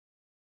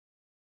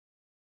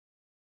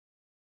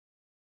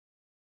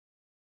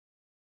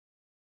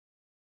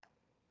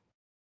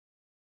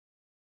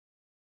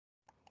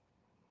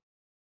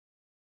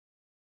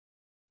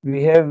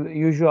We have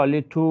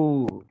usually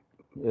two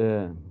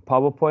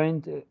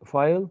PowerPoint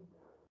file.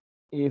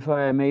 If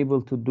I am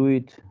able to do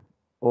it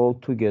all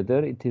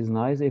together, it is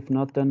nice. If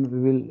not, then we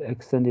will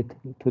extend it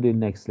to the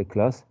next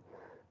class.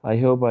 I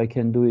hope I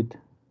can do it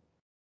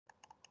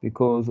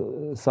because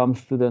some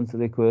students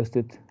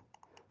requested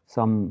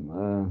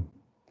some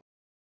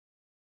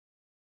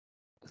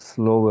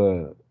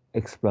slower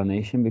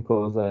explanation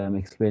because I am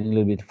explaining a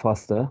little bit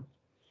faster.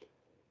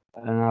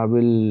 And I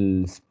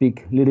will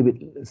speak a little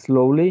bit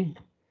slowly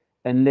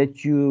and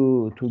let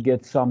you to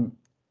get some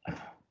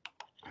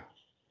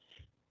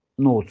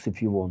notes if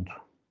you want.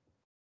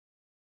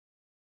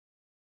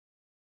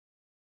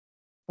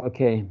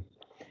 Okay.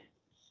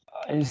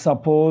 I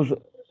suppose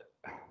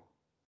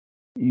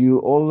you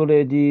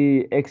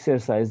already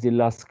exercised the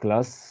last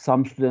class.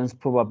 Some students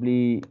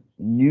probably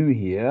new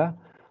here,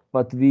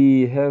 but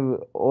we have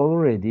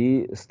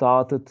already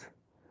started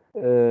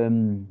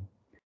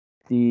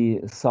the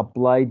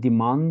supply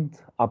demand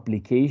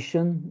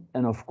application,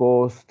 and of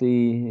course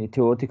the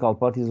theoretical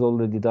part is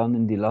already done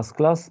in the last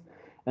class.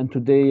 And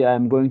today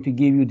I'm going to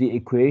give you the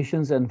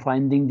equations and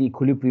finding the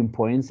equilibrium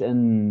points,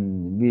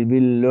 and we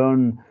will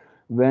learn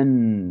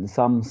when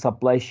some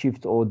supply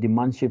shifts or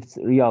demand shifts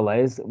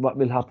realize what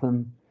will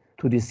happen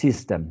to the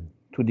system,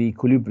 to the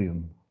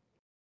equilibrium.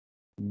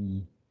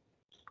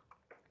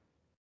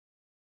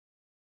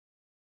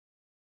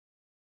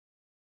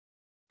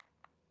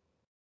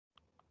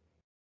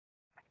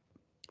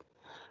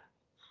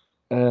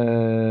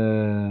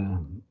 Uh,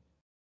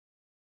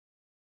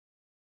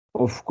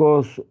 of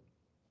course,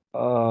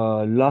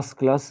 last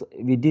class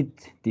we did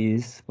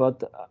this,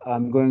 but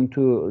I'm going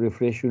to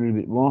refresh you a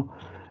little bit more.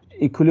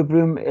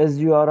 Equilibrium, as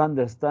you are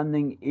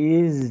understanding,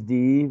 is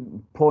the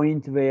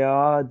point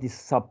where the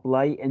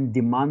supply and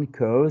demand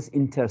curves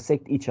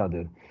intersect each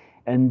other.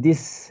 And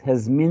this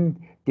has meant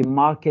the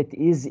market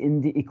is in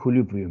the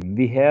equilibrium.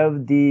 We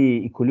have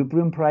the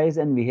equilibrium price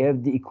and we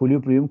have the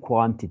equilibrium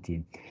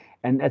quantity.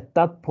 And at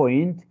that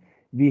point,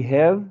 we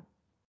have,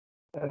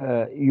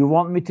 you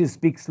want me to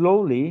speak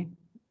slowly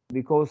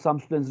because some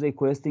students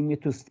requesting me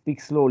to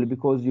speak slowly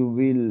because you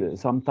will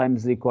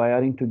sometimes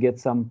requiring to get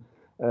some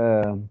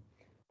uh,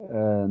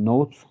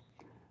 notes.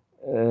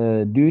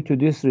 Due to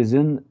this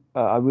reason,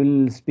 I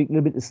will speak a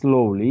little bit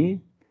slowly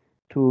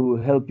to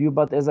help you.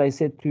 But as I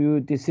said to you,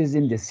 this is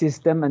in the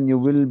system and you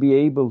will be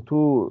able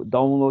to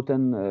download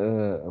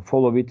and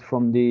follow it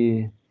from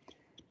the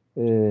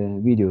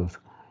videos.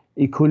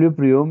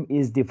 Equilibrium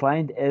is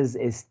defined as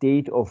a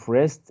state of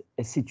rest,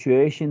 a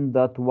situation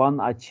that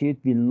one achieved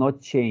will not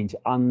change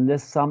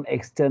unless some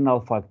external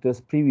factors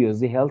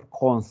previously held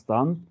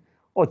constant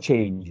or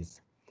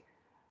changes.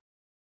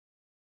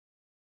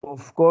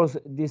 Of course,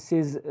 this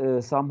is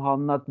somehow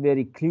not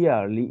very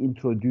clearly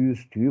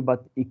introduced to you,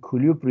 but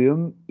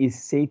equilibrium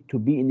is said to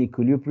be in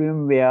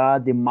equilibrium where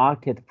the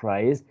market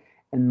price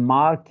and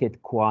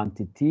market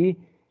quantity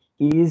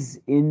is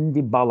in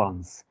the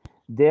balance.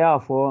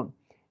 Therefore,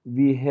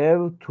 we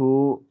have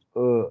to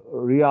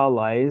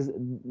realize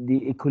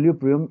the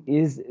equilibrium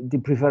is the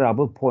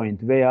preferable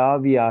point where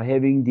we are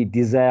having the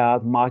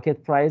desired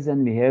market price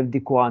and we have the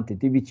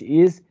quantity which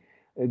is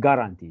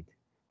guaranteed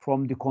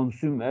from the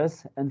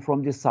consumers and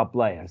from the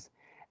suppliers.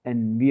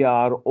 And we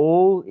are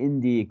all in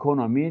the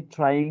economy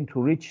trying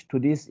to reach to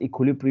these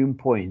equilibrium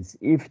points.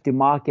 If the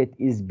market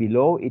is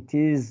below, it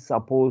is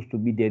supposed to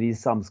be there is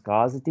some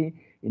scarcity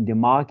in the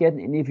market.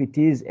 And if it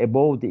is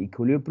above the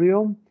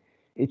equilibrium,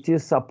 it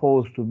is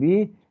supposed to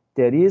be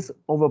there is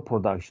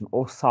overproduction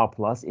or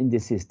surplus in the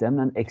system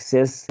and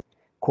excess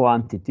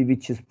quantity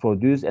which is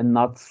produced and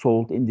not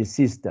sold in the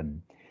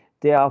system.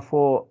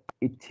 Therefore,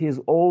 it is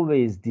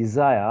always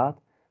desired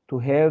to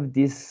have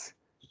this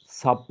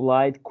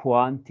supplied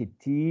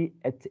quantity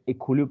at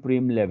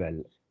equilibrium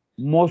level.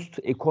 Most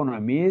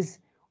economies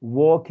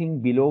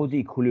working below the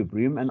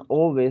equilibrium and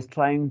always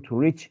trying to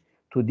reach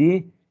to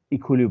the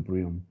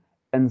equilibrium.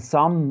 And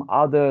some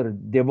other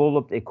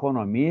developed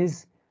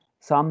economies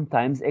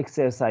sometimes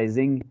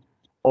exercising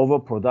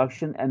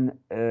overproduction and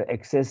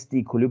access the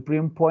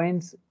equilibrium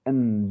points.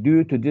 And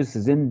due to this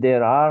reason,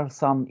 there are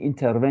some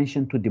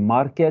intervention to the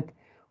market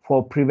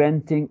for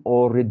preventing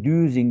or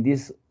reducing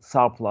this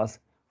surplus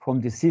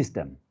from the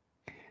system.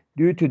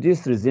 Due to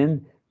this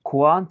reason,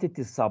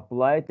 quantity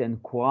supplied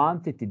and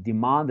quantity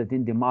demanded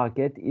in the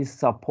market is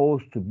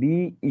supposed to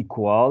be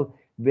equal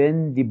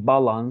when the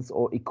balance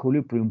or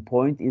equilibrium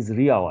point is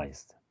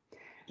realized.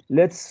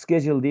 Let's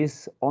schedule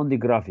this on the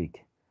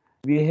graphic.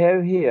 We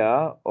have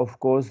here, of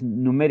course,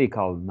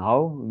 numerical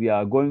now. We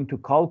are going to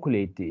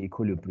calculate the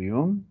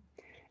equilibrium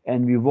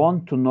and we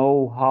want to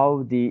know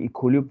how the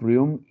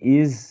equilibrium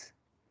is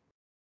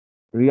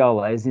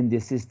realized in the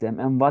system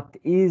and what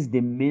is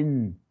the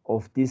mean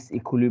of this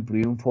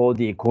equilibrium for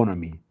the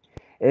economy.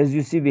 As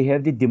you see, we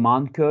have the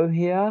demand curve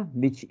here,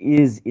 which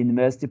is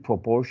inversely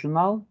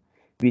proportional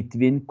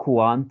between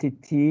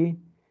quantity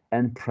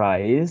and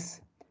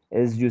price.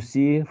 As you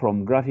see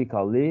from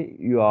graphically,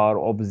 you are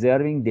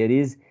observing there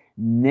is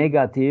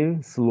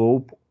negative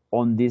slope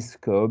on this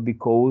curve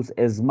because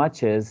as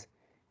much as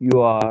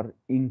you are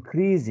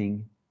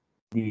increasing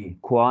the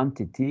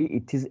quantity,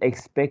 it is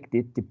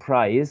expected the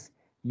price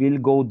will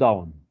go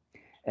down.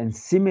 And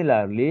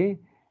similarly,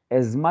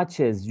 as much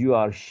as you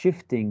are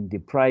shifting the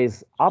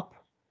price up,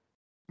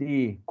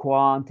 the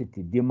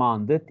quantity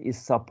demanded is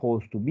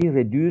supposed to be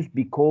reduced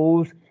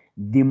because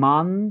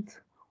demand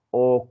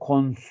or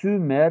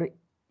consumer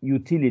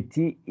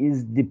utility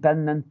is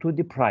dependent to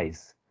the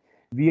price.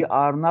 We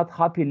are not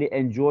happily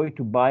enjoy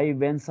to buy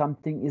when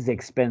something is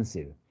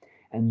expensive.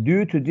 And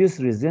due to this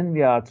reason,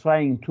 we are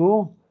trying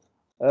to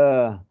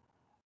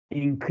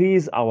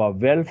increase our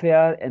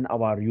welfare and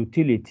our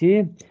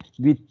utility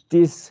with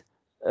this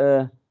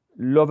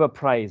lower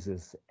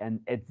prices.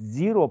 And at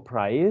zero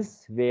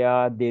price,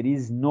 where there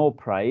is no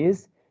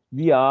price,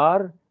 we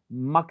are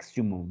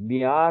maximum.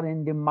 We are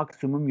in the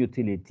maximum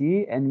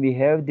utility and we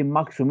have the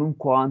maximum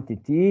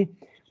quantity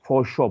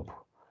for shop.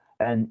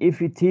 And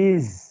if it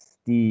is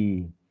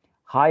the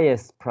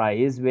highest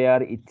price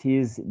where it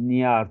is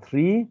near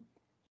 3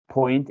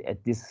 point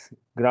at this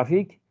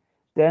graphic,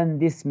 then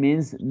this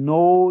means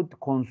no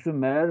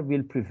consumer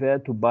will prefer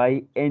to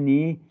buy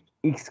any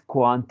X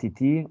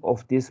quantity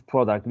of this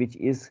product, which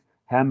is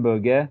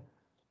hamburger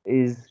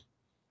is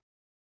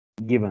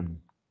given.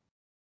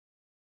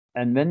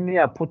 And when we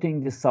are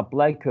putting the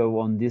supply curve,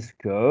 on this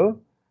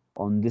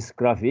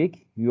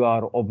graphic, you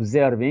are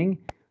observing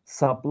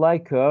supply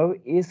curve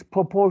is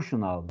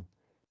proportional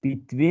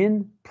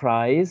between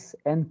price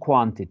and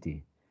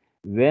quantity.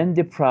 When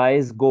the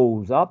price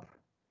goes up,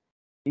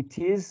 it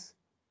is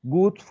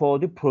good for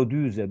the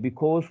producer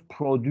because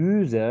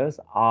producers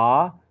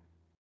are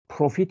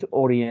profit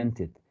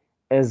oriented.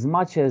 As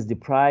much as the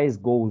price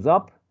goes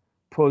up,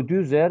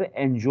 producers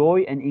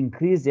enjoy and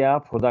increase their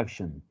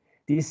production.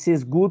 This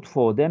is good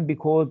for them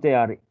because they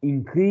are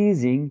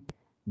increasing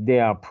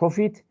their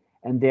profit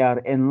and they are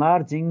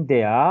enlarging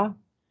their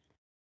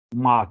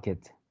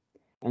market.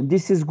 And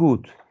this is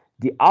good.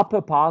 The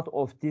upper part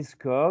of this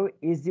curve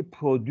is the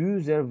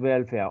producer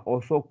welfare,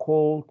 also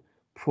called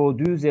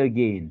producer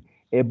gain.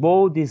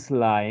 Above this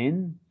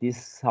line, this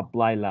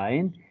supply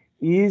line,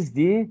 is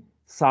the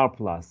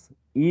surplus,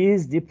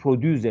 is the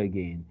producer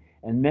gain.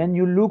 And when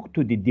you look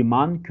to the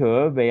demand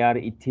curve where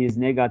it is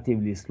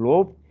negatively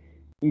sloped,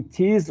 it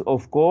is,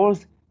 of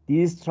course,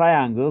 this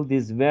triangle,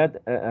 this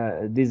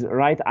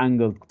right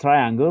angled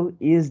triangle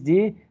is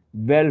the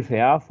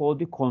welfare for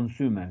the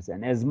consumers.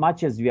 And as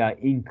much as we are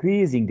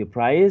increasing the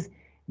price,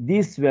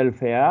 this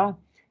welfare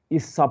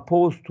is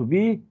supposed to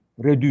be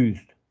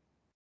reduced.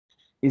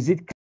 Is it?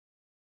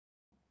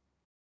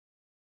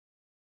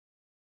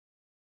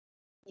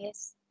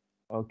 Yes.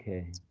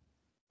 Okay.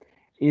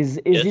 Is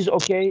this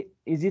okay?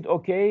 Is it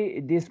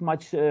okay? This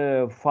much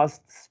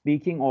fast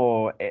speaking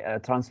or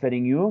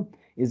transferring you?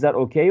 Is that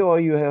okay, or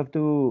you have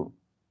to?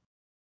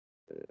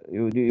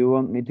 Do you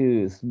want me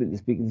to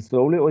speak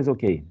slowly, or is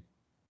okay?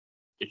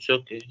 It's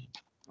okay.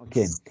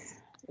 Okay.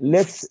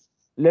 Let's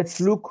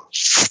look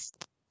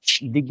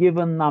the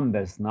given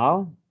numbers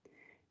now.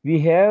 We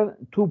have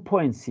 2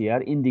 points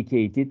here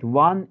indicated.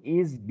 One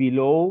is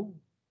below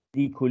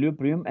the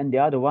equilibrium and the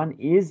other one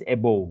is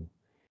above.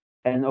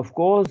 And of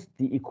course,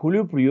 the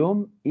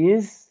equilibrium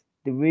is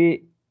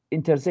the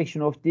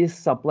intersection of this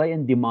supply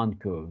and demand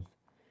curves.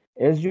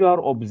 As you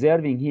are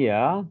observing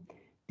here,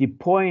 the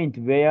point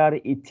where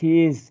it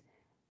is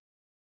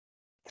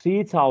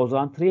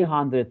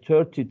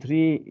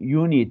 3,333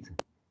 units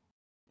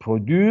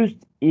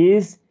produced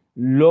is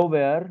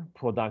lower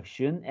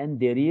production, and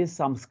there is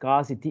some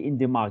scarcity in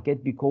the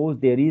market because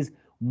there is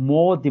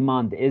more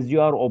demand. As you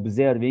are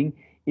observing,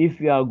 if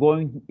you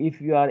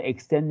are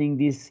extending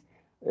this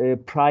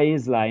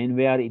price line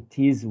where it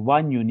is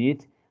 1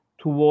 unit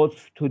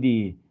towards to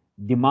the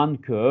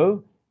demand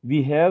curve,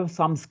 we have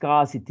some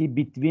scarcity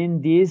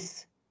between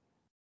these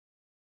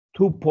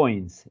 2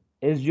 points.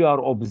 As you are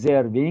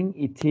observing,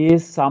 it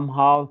is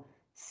somehow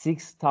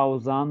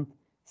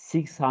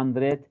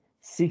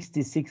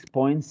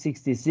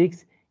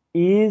 6,666.66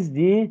 is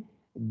the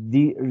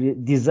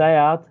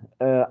desired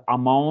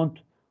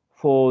amount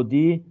for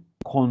the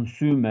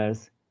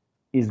consumers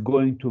is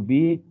going to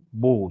be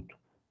bought.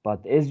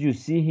 But as you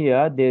see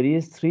here, there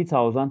is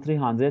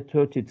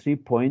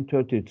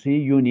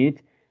 3,333.33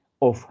 unit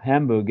of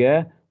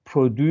hamburger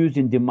produced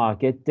in the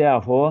market.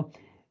 Therefore,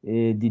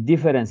 the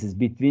differences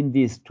between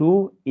these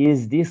two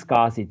is the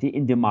scarcity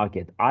in the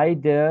market.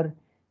 Either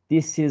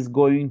this is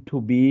going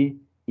to be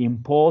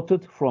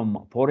imported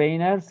from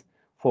foreigners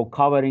for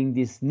covering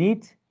this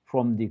need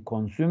from the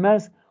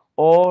consumers,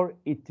 or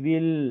it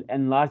will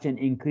enlarge and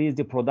increase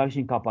the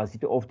production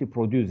capacity of the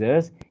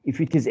producers if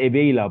it is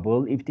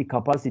available, if the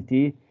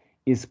capacity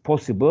is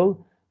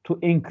possible to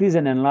increase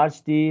and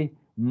enlarge the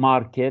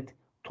market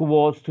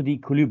towards to the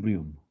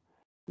equilibrium.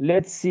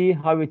 Let's see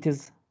how it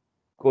is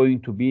going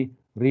to be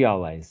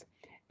realized.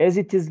 As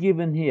it is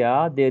given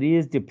here, there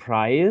is the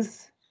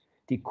price,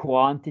 the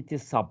quantity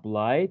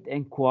supplied,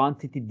 and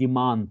quantity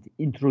demand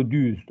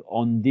introduced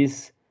on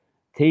this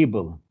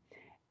table.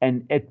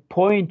 And at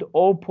point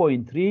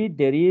 0.3,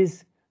 there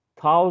is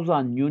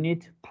 1,000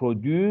 unit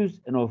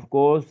produced, and of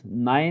course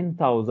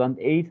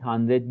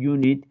 9,800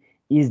 unit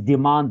is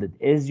demanded.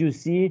 As you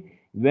see,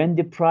 when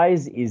the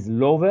price is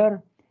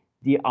lower,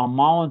 the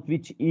amount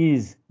which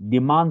is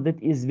demanded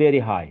is very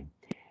high.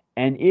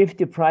 And if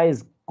the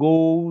price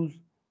goes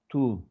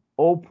to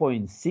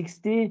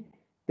 0.60,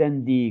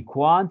 then the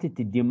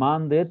quantity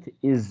demanded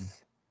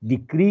is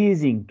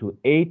decreasing to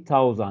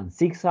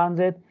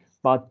 8,600,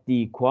 but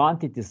the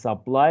quantity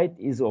supplied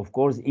is of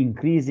course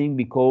increasing,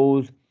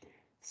 because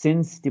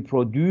since the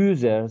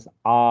producers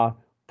are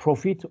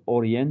profit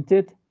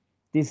oriented,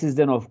 this is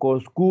then of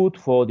course good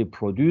for the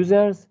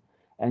producers,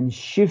 and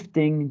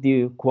shifting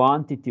the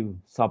quantity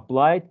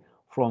supplied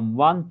from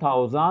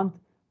 1,000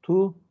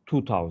 to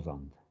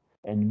 2,000.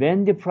 And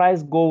when the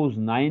price goes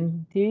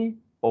 90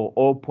 or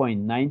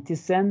 0.90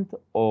 cent,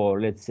 or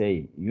let's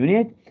say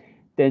unit,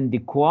 then the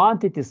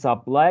quantity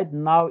supplied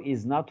now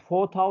is not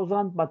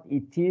 4,000, but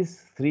it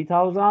is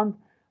 3,000,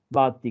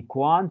 but the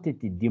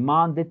quantity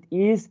demanded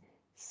is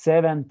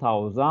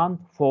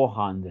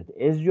 7,400.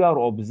 As you are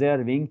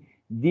observing,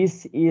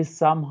 this is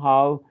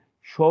somehow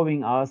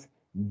showing us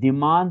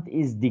demand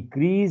is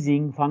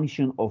decreasing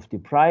function of the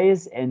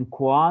price, and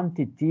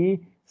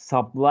quantity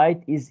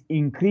supplied is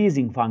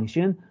increasing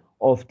function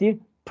of the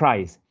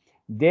price.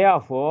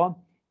 Therefore,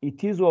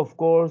 it is of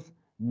course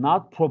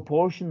not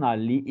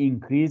proportionally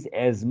increase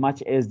as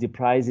much as the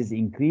price is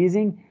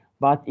increasing,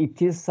 but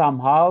it is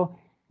somehow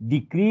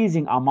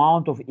decreasing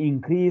amount of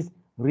increase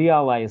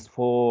realized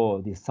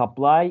for the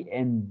supply,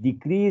 and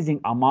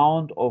decreasing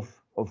amount of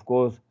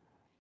course,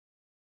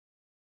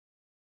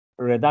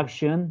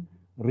 reduction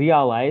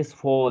realized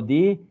for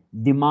the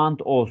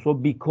demand also,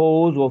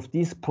 because of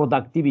this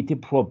productivity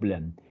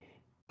problem.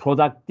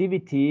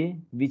 Productivity,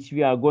 which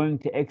we are going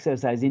to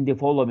exercise in the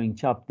following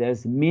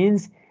chapters,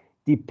 means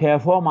the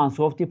performance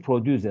of the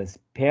producers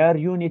per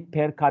unit,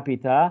 per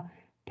capita,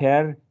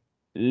 per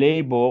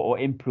labor or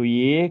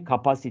employee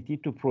capacity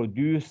to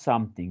produce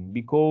something.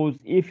 Because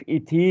if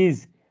it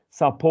is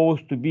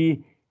supposed to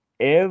be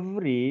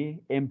every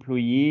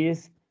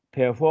employee's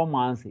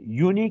performance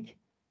unique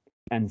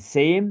and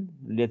same,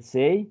 let's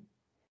say,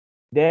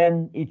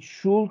 then it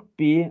should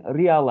be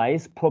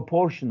realized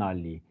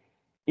proportionally.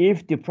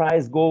 If the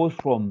price goes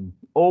from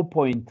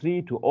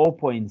 0.3 to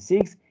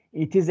 0.6,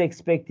 it is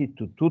expected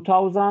to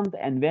 2,000,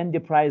 and when the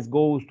price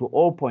goes to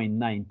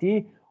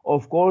 0.90,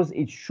 of course,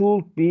 it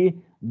should be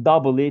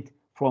double it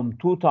from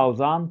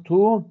 2,000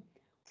 to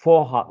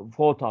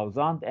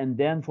 4,000, and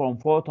then from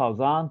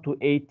 4,000 to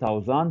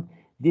 8,000.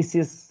 This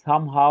is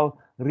somehow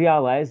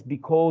realized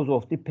because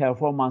of the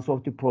performance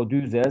of the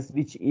producers,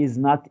 which is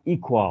not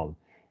equal.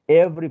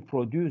 Every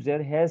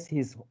producer has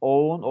his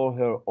own or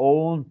her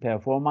own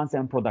performance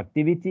and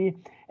productivity,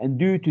 and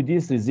due to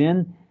this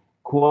reason,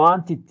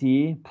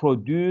 quantity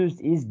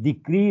produced is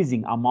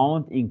decreasing,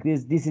 amount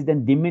increase. This is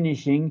then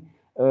diminishing,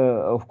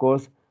 of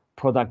course,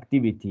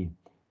 productivity.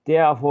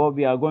 Therefore,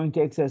 we are going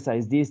to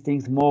exercise these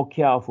things more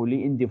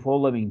carefully in the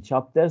following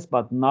chapters,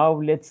 but now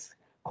let's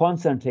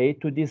concentrate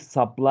to this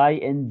supply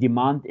and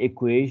demand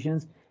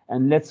equations,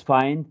 and let's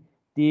find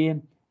the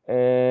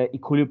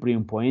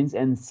equilibrium points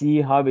and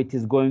see how it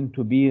is going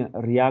to be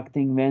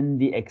reacting when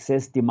the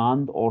excess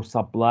demand or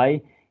supply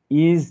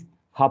is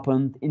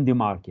happened in the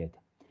market.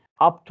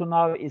 Up to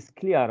now is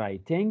clear, I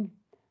think.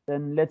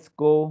 Then let's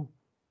go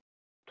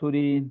to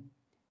the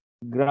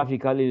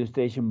graphical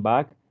illustration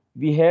back.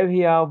 We have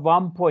here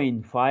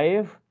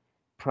 1.5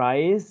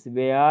 price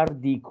where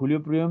the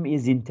equilibrium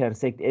is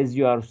intersect. As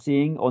you are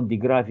seeing on the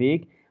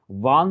graphic,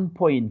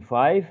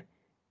 1.5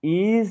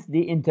 is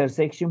the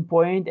intersection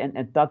point, and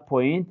at that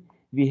point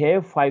we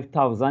have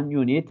 5,000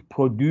 units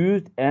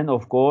produced and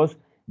of course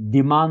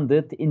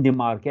demanded in the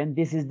market.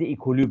 This is the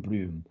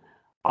equilibrium.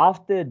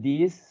 After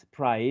this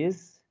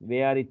price,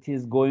 where it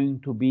is going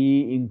to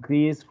be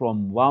increased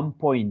from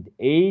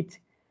 1.8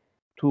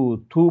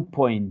 to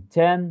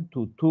 2.10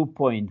 to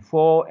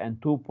 2.4 and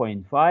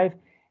 2.5,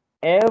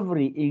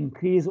 every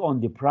increase on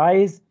the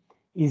price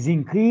is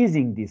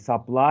increasing the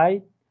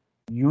supply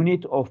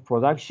unit of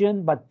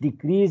production, but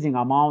decreasing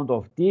amount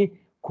of the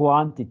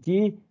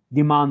quantity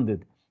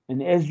demanded.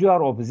 And as you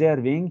are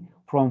observing,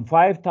 from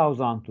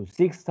 5,000 to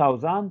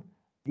 6,000,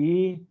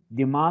 the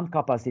demand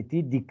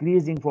capacity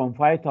decreasing from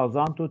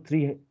 5,000 to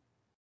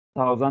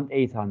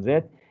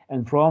 3,800,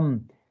 and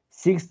from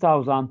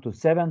 6,000 to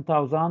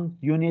 7,000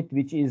 unit,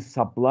 which is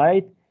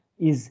supplied,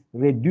 is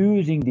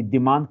reducing the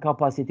demand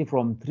capacity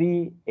from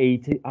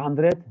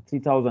 3,800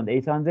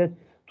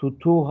 to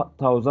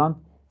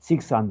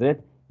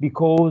 2,600,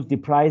 because the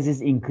price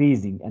is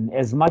increasing. And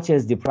as much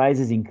as the price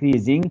is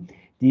increasing,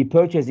 the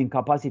purchasing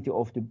capacity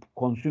of the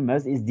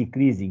consumers is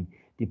decreasing.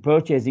 The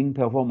purchasing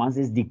performance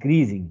is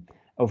decreasing.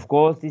 Of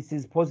course, this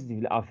is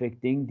positively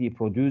affecting the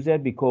producer,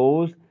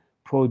 because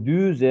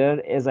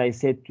producer, as I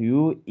said to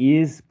you,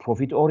 is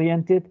profit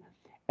oriented,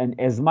 and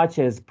as much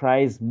as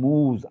price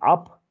moves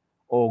up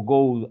or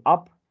goes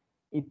up,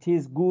 it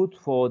is good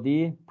for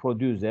the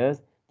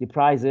producers. The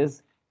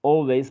prices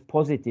always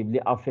positively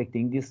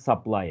affecting the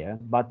supplier,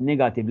 but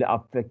negatively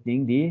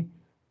affecting the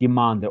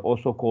demander,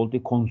 also called the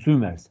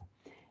consumers.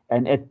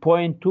 And at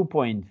point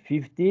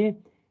 2.50,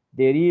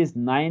 there is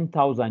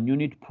 9,000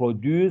 units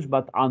produced,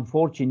 but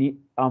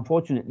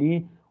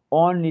unfortunately,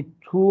 only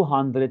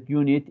 200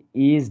 units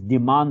is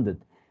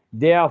demanded.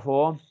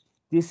 Therefore,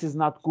 this is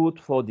not good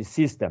for the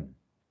system.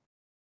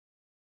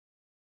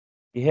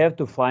 We have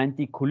to find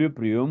the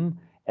equilibrium,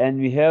 and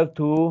we have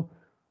to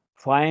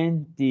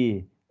find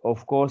the,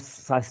 of course,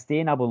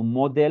 sustainable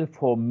model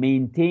for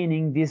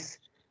maintaining this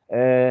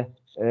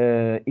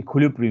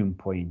equilibrium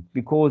point,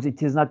 because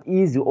it is not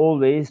easy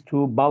always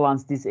to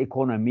balance this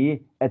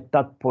economy at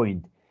that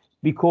point,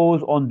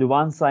 because on the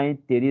one side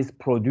there is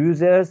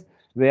producers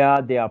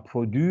where they are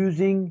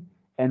producing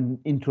and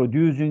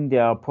introducing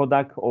their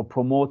product or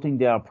promoting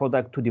their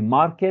product to the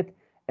market,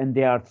 and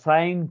they are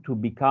trying to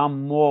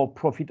become more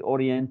profit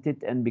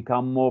oriented and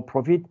become more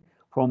profit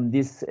from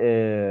this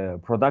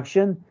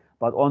production.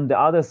 But on the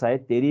other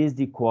side, there is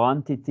the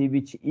quantity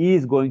which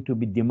is going to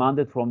be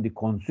demanded from the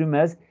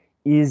consumers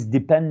is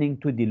depending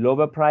to the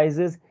lower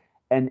prices.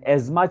 And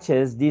as much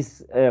as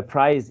this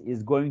price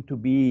is going to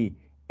be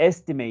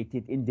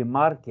estimated in the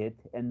market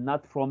and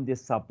not from the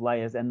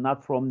suppliers and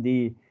not from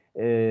the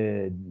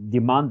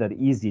demander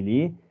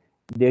easily,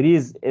 there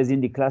is, as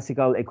in the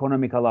classical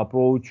economical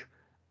approach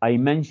I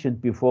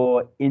mentioned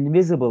before,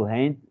 invisible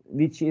hand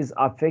which is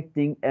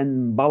affecting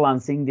and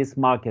balancing this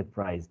market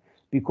price,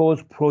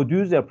 because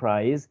producer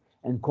price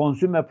and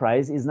consumer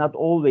price is not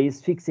always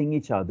fixing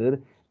each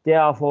other.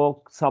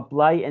 Therefore,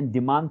 supply and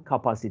demand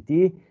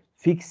capacity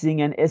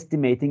fixing and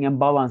estimating and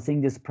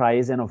balancing this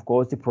price and of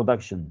course the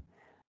production.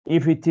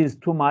 If it is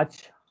too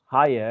much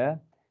higher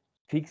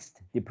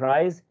fixed the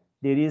price,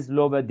 there is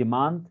lower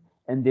demand,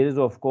 and there is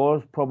of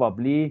course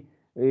probably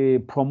a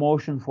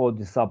promotion for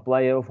the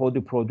supplier, for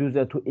the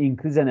producer to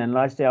increase and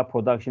enlarge their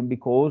production,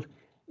 because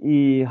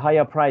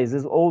higher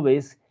prices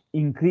always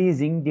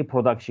increasing the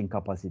production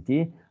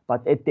capacity.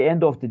 But at the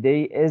end of the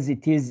day, as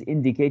it is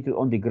indicated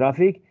on the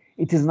graphic,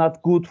 it is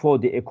not good for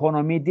the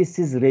economy. This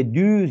is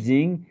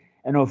reducing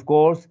and of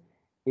course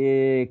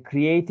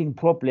creating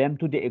problem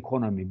to the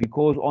economy,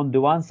 because on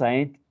the one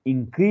side,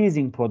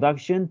 increasing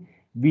production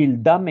will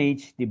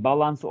damage the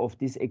balance of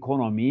this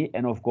economy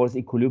and of course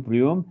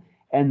equilibrium,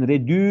 and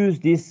reduce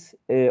this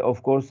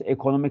of course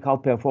economical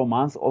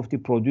performance of the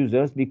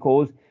producers,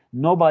 because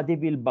nobody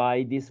will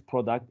buy this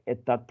product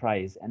at that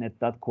price and at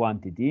that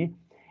quantity.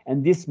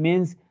 And this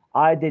means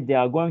either they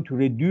are going to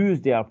reduce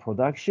their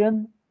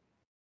production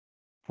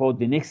for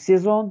the next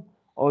season,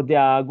 or they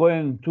are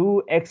going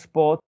to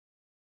export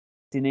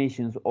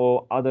destinations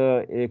or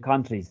other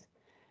countries.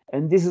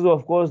 And this is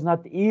of course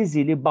not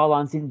easily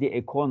balancing the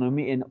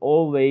economy, and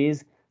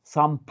always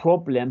some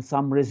problems,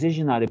 some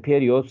recessionary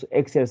periods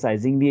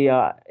we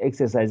are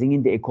exercising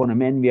in the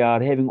economy, and we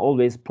are having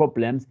always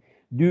problems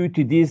due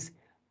to this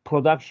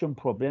production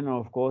problem,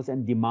 of course,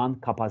 and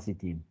demand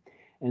capacity.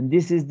 And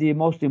this is the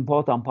most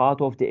important part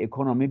of the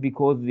economy,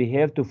 because we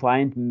have to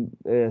find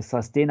a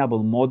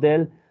sustainable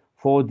model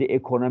for the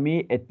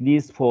economy, at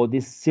least for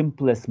this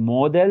simplest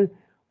model,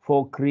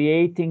 for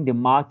creating the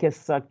market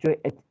structure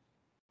at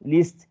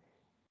least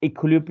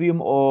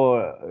equilibrium,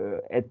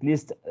 or at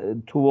least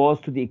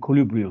towards to the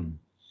equilibrium.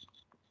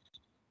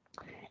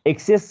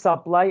 Excess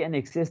supply and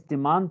excess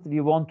demand, we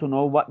want to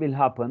know what will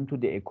happen to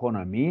the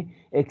economy.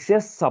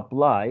 Excess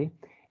supply,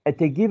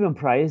 at a given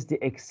price,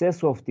 the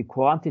excess of the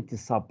quantity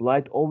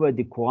supplied over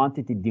the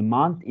quantity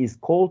demand is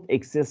called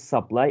excess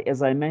supply.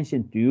 As I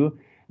mentioned to you,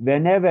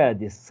 whenever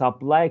the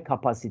supply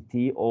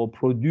capacity or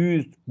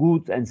produced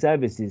goods and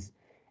services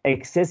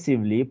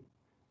excessively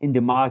in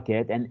the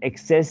market and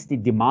excess the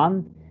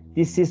demand,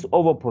 this is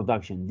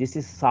overproduction, this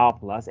is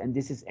surplus, and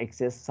this is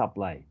excess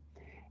supply.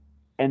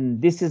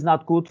 And this is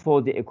not good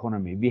for the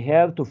economy. We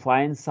have to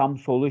find some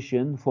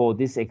solution for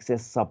this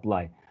excess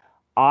supply.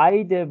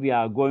 Either we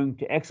are going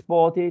to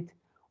export it,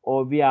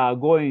 or we are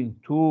going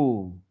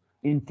to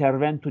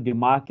intervene to the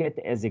market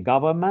as a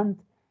government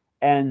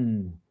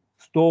and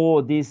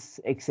store this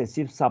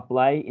excessive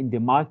supply in the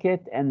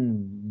market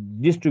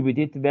and distribute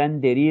it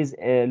when there is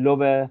a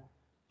lower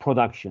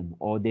production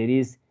or there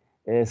is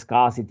a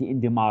scarcity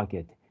in the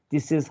market.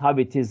 This is how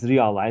it is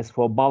realized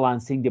for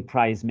balancing the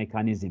price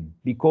mechanism,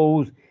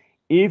 because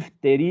if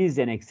there is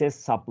an excess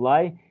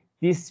supply,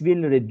 this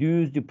will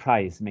reduce the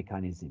price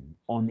mechanism.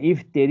 And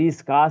if there is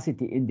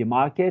scarcity in the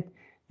market,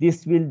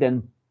 this will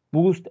then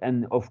boost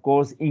and of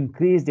course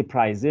increase the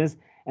prices.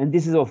 And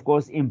this is of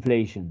course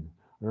inflation.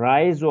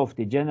 Rise of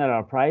the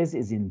general price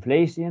is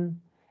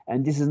inflation,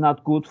 and this is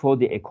not good for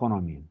the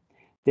economy.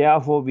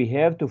 Therefore, we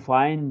have to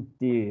find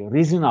the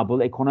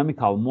reasonable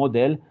economical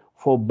model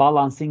for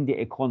balancing the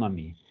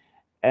economy.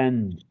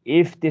 And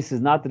if this is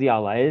not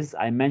realized,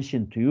 I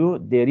mentioned to you,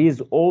 there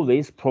is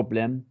always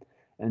problem,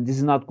 and this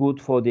is not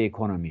good for the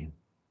economy.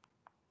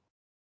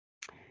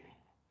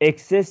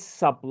 Excess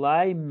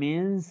supply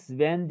means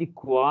when the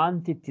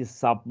quantity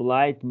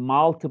supplied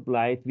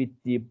multiplied with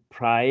the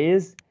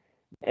price,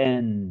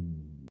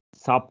 and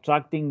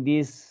subtracting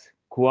this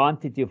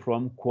quantity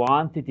from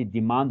quantity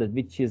demanded,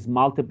 which is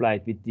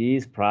multiplied with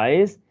this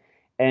price,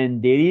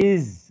 and there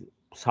is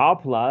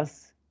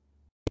surplus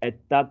at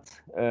that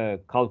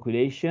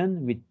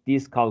calculation. With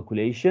this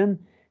calculation,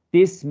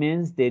 this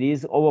means there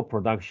is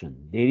overproduction.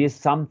 There is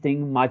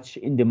something much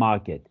in the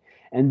market,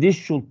 and this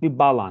should be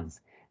balanced.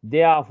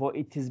 Therefore,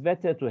 it is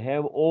better to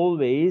have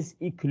always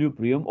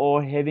equilibrium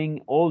or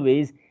having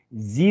always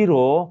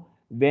zero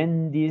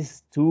when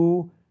these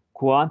two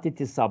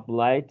quantity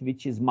supplied,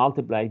 which is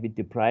multiplied with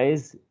the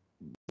price,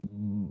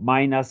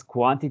 minus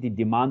quantity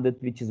demanded,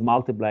 which is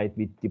multiplied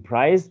with the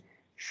price,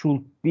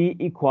 should be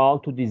equal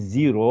to the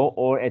zero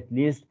or at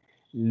least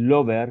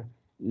lower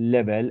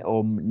level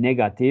or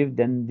negative.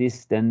 Then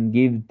this then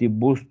give the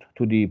boost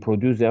to the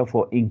producer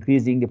for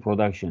increasing the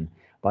production.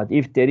 But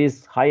if there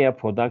is higher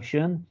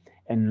production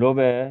and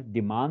lower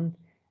demand,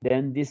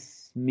 then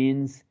this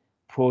means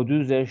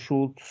producer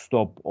should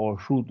stop or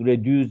should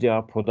reduce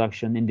their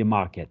production in the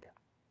market.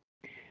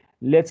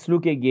 Let's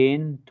look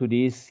again to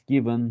this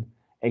given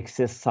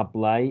excess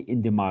supply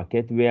in the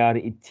market where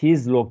it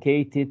is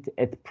located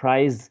at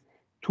price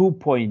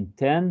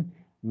 2.10,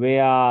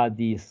 where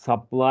the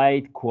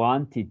supplied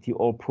quantity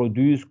or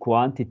produced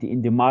quantity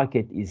in the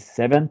market is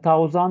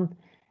 7,000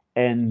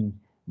 and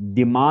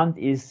demand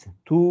is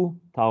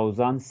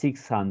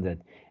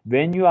 2,600.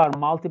 When you are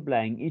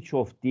multiplying each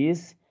of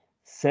these,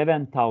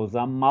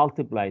 7,000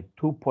 multiplied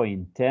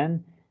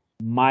 2.10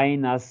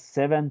 minus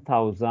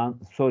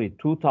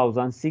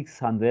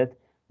 2,600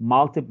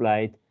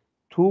 multiplied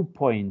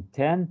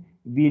 2.10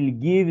 will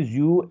give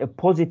you a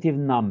positive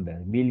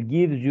number, will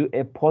give you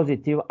a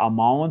positive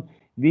amount,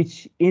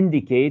 which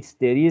indicates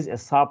there is a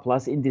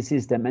surplus in the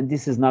system, and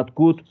this is not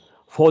good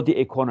for the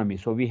economy.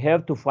 So we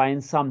have to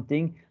find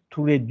something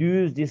to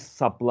reduce this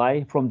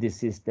supply from the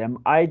system.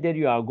 Either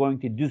you are going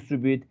to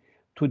distribute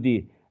to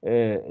the,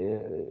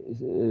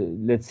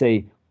 let's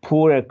say,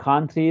 poorer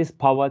countries,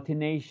 poverty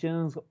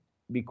nations,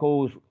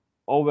 because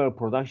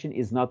overproduction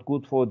is not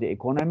good for the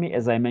economy.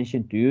 As I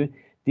mentioned to you,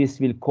 this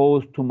will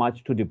cause too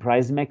much to the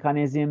price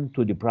mechanism,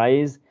 to the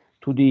price,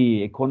 to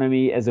the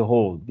economy as a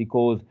whole,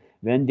 because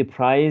when the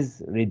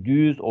price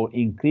reduce or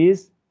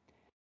increase,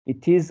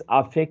 it is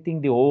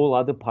affecting the whole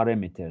other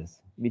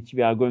parameters, which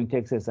we are going to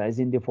exercise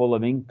in the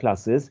following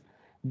classes.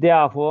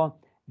 Therefore,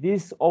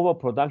 this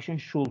overproduction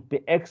should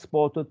be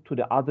exported to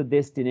the other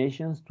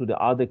destinations, to the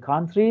other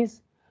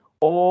countries,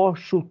 or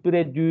should be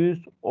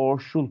reduced, or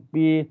should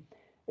be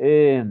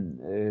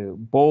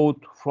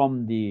bought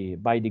from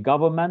by the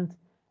government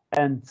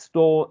and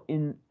stored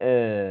in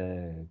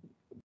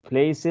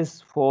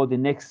places for the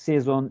next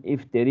season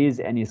if there is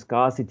any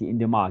scarcity in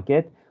the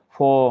market,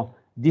 for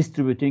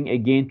distributing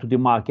again to the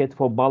market,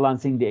 for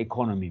balancing the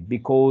economy,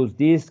 because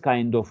these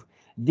kind of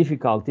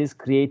difficulties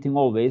creating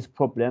always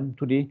problem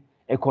to the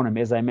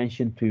economy, as I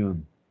mentioned to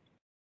you.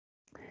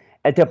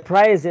 At a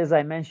price, as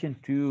I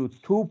mentioned to you,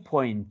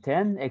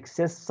 2.10,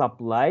 excess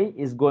supply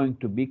is going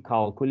to be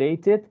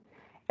calculated.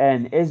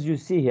 And as you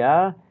see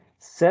here,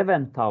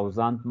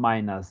 7,000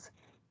 minus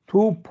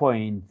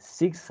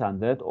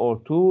 2,600 or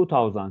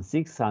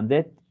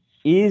 2,600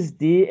 is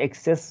the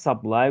excess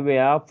supply,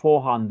 where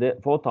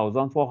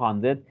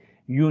 4,400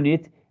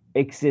 unit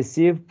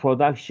excessive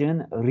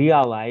production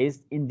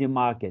realized in the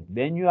market.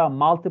 When you are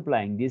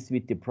multiplying this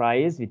with the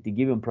price, with the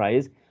given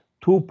price,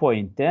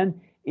 2.10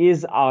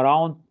 is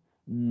around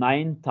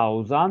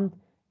 9,000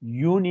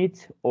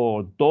 unit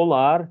or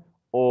dollar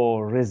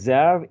or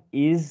reserve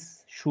is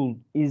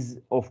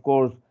of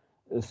course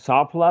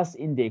surplus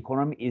in the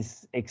economy,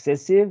 is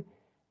excessive,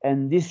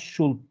 and this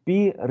should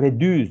be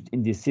reduced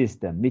in the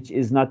system, which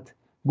is not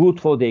good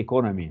for the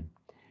economy.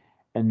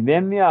 And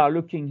when we are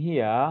looking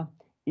here,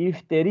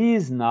 if there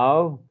is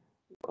now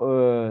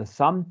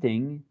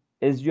something,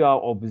 as you are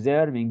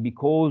observing,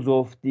 because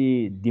of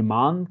the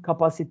demand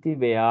capacity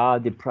where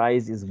the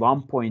price is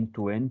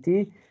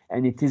 1.20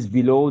 and it is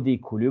below the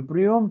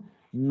equilibrium,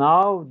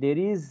 now there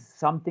is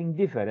something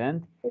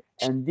different.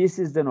 And this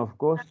is then, of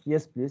course,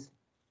 yes, please.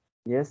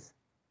 Yes.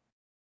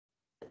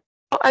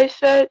 I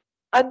said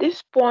at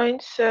this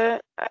point, sir,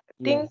 I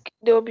think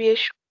there will be a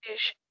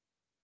shortage.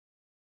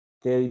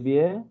 There will be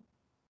a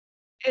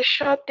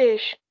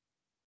shortage.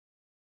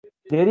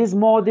 There is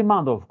more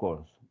demand, of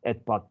course,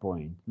 at that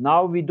point.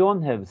 Now we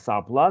don't have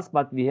surplus,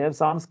 but we have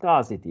some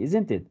scarcity,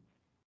 isn't it?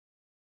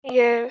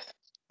 Yes.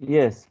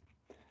 Yes.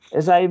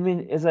 As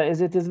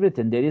it is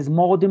written, there is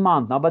more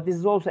demand now, but this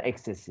is also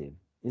excessive,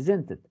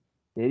 isn't it?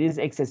 There is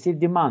excessive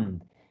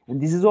demand,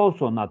 and this is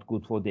also not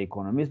good for the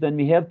economies. Then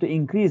we have to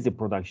increase the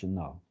production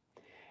now.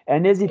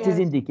 And as it is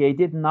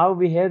indicated, now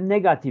we have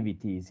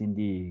negativities in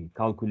the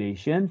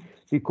calculation,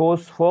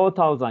 because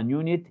 4,000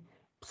 unit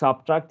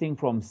subtracting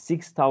from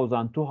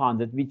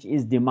 6,200, which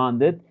is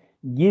demanded,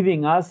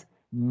 giving us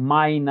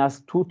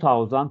minus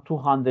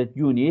 2,200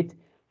 unit,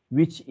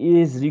 which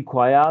is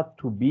required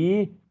to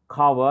be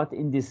covered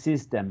in the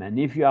system. And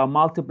if you are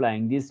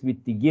multiplying this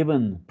with the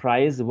given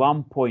price,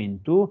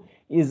 1.2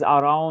 is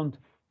around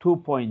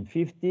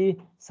 2.50.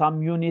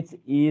 Some units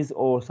is,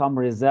 or some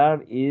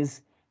reserve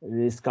is,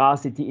 the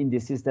scarcity in the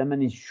system,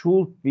 and it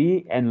should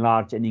be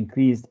enlarged and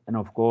increased, and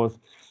of course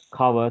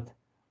covered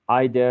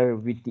either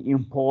with the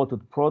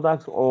imported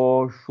products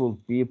or should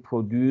be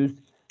produced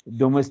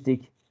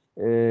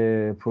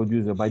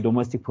by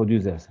domestic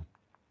producers.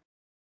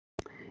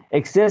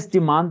 Excess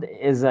demand,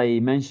 as I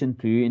mentioned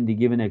to you in the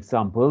given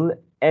example,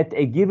 at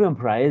a given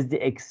price,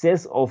 the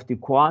excess of the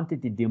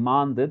quantity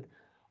demanded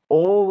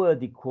over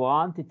the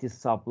quantity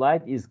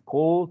supplied is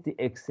called the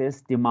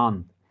excess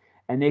demand.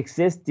 And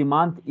excess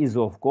demand is,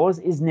 of course,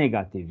 is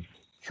negative.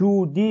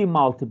 QD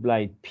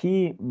multiplied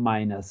P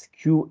minus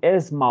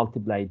QS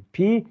multiplied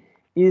P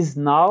is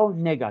now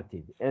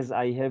negative, as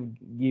I have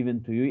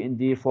given to you in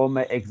the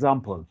former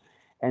example.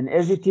 And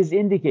as it is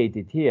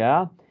indicated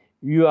here,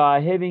 you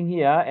are having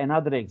here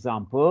another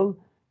example.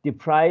 The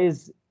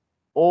price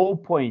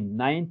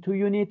 0.92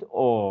 unit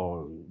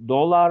or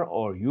dollar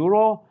or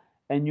euro,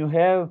 and you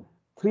have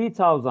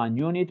 3,000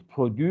 units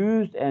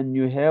produced, and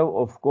you have,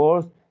 of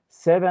course,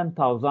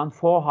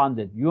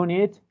 7,400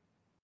 units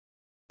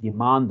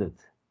demanded.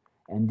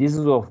 And this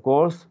is, of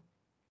course,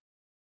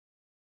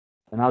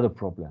 another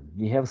problem.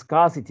 We have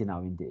scarcity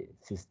now in the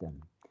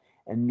system,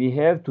 and we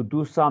have to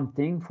do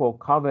something for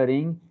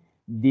covering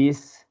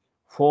this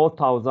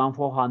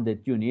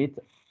 4,400 units,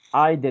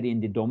 either in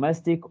the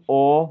domestic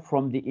or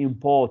from the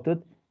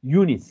imported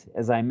units,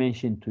 as I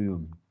mentioned to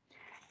you.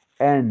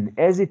 And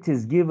as it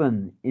is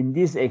given in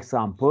this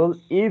example,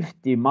 if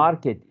the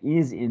market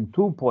is in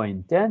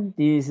 2.10,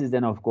 this is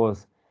then, of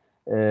course,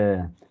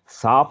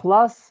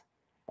 surplus,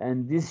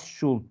 and this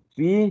should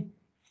be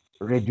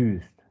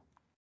reduced.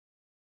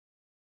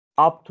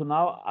 Up to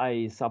now,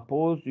 I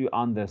suppose you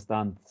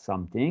understand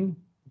something.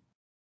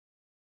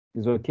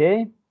 Is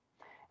okay?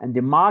 And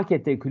the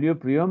market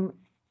equilibrium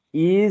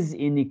is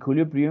in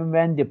equilibrium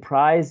when the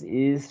price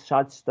is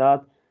such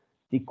that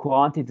the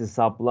quantity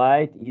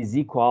supplied is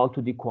equal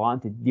to the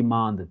quantity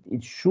demanded.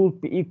 It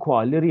should be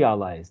equally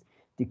realized.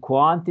 The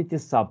quantity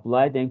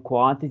supplied and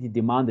quantity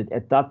demanded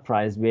at that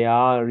price we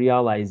are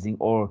realizing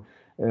or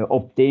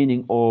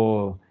obtaining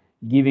or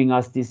giving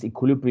us this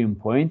equilibrium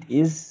point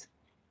is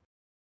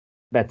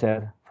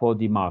better for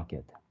the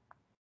market.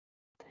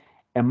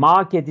 A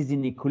market is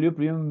in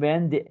equilibrium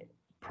when the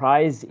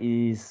price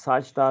is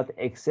such that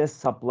excess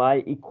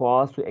supply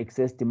equals to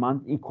excess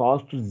demand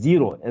equals to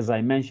zero. As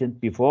I mentioned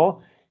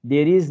before,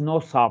 there is no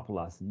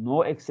surplus,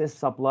 no excess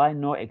supply,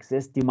 no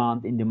excess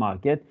demand in the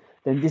market.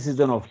 Then this is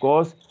then, of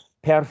course,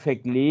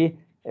 perfectly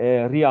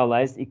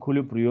realized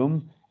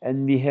equilibrium,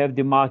 and we have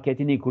the market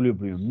in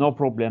equilibrium. No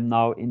problem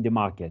now in the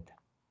market.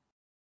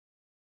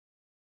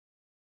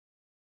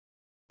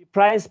 The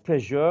price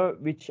pressure,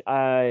 which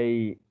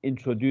I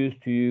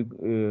introduced to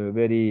you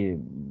very,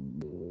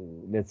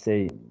 let's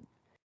say,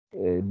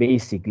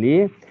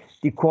 basically,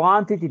 the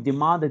quantity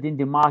demanded in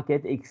the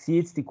market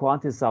exceeds the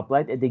quantity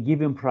supplied at a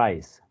given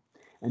price.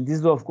 And this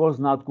is, of course,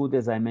 not good,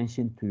 as I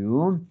mentioned to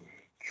you.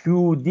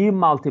 QD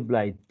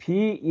multiplied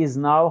P is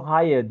now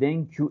higher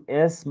than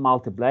QS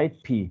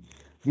multiplied P.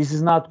 This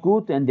is not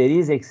good, and there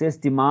is excess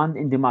demand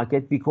in the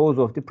market because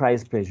of the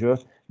price pressure,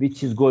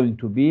 which is going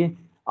to be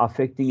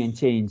affecting and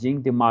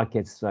changing the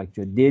market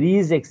structure. There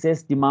is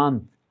excess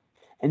demand,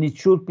 and it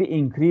should be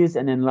increased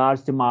and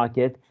enlarge the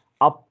market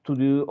up to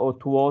the or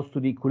towards to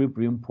the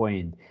equilibrium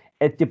point.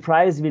 At the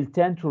price will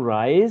tend to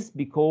rise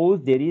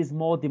because there is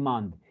more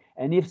demand.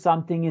 And if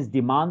something is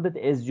demanded,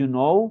 as you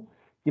know,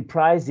 the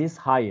price is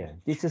higher.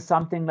 This is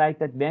something like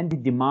that when the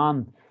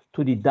demand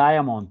to the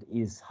diamond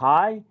is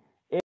high,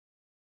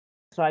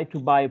 try to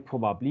buy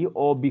probably,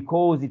 or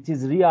because it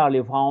is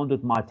rarely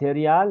found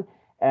material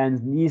and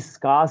this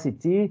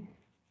scarcity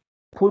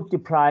put the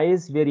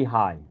price very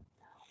high.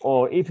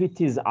 Or if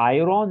it is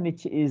iron,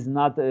 which is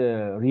not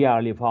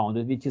rarely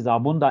found, which is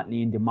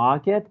abundantly in the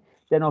market,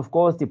 then of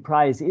course the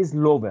price is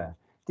lower.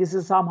 This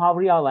is somehow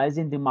realized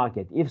in the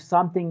market. If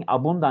something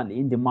abundantly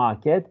in the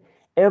market,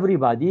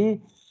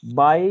 everybody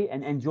buy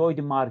and enjoy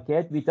the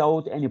market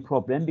without any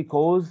problem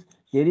because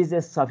there is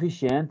a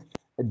sufficient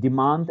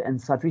demand and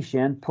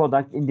sufficient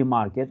product in the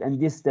market. And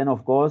this then,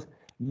 of course,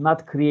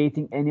 not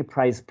creating any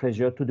price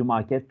pressure to the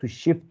market to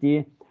shift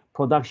the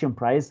production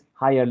price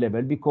higher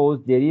level because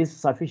there is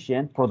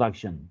sufficient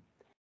production.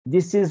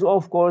 This is,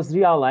 of course,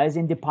 realized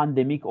in the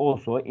pandemic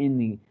also in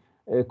the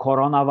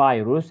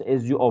coronavirus,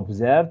 as you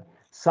observed.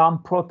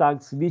 Some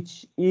products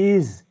which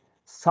is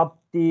sub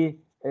the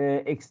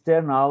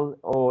external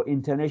or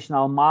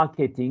international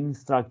marketing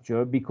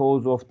structure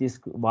because of this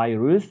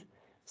virus,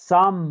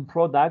 some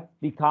products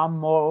become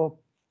more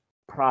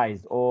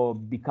priced or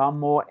become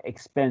more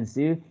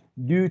expensive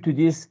due to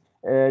this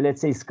let's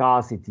say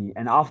scarcity,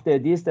 and after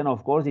this then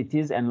of course it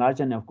is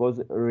enlarged and of course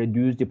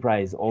reduce the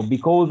price, or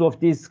because of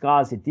this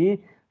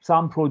scarcity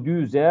some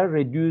producer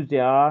reduce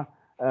their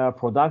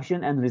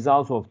production, and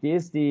results of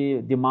this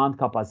the demand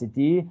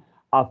capacity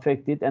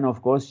affected and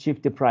of course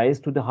shift the price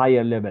to the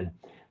higher level.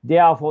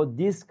 Therefore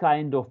this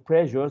kind of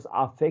pressures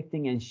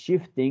affecting and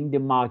shifting the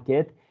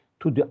market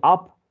to the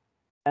up,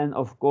 and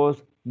of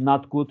course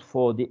not good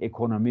for the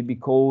economy,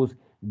 because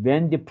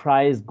when the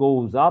price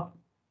goes up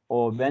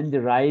or when the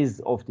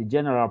rise of the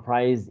general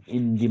price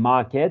in the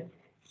market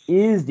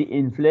is the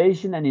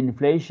inflation, and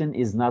inflation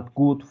is not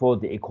good for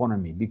the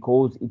economy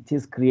because it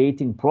is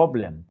creating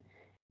problem.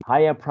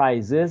 Higher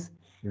prices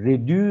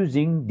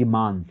reducing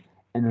demand,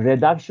 And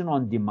reduction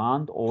on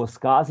demand or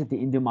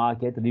scarcity in the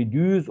market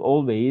reduce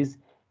always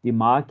the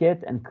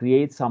market and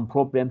create some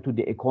problem to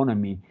the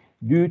economy.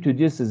 Due to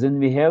this reason,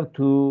 we have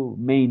to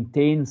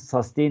maintain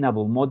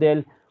sustainable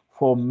model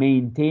for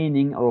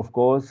maintaining, of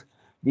course,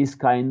 this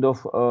kind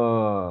of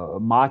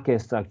market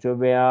structure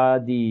where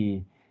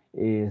the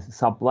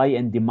supply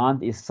and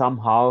demand is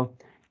somehow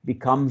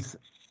becomes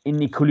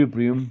in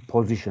equilibrium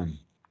position.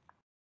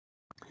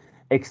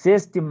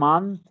 Excess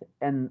demand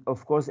and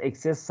of course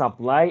excess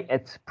supply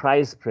at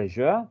price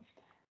pressure.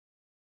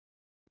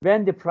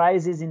 When the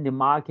prices in the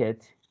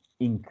market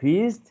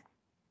increased,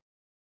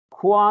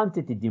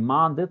 quantity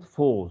demanded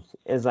falls,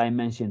 as I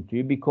mentioned to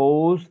you,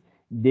 because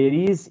there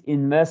is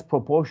inverse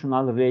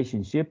proportional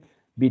relationship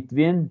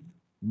between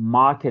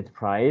market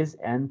price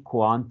and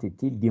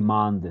quantity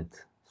demanded.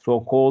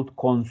 So-called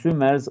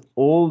consumers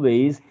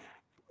always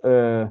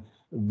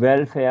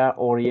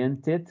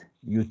welfare-oriented,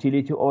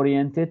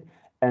 utility-oriented,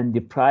 and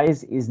the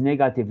price is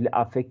negatively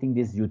affecting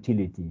this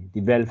utility. The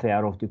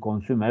welfare of the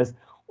consumers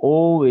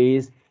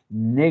always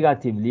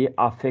negatively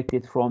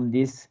affected from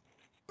this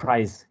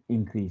price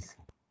increase.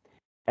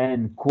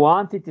 And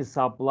quantity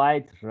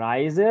supplied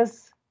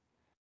rises,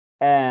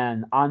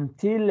 and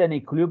until an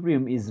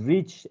equilibrium is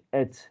reached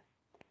at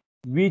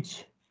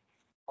which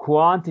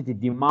quantity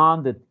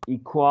demanded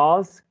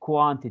equals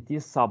quantity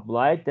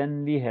supplied,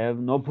 then we have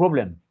no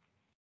problem.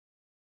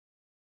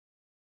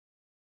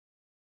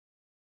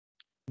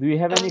 Do you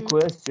have any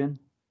question?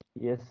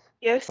 Yes.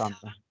 Yes.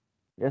 Sandra.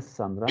 Yes,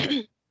 Sandra.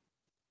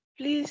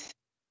 Please,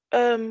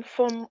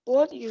 from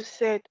what you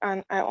said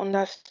and I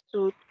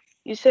understood,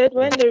 you said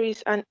when there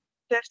is an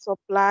excess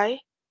supply,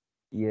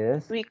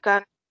 Yes. we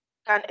can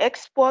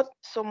export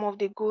some of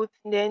the goods,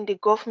 then the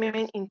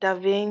government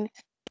intervenes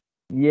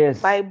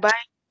Yes. by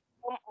buying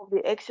some of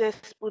the excess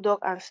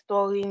product and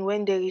storing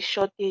when there is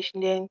shortage,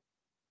 then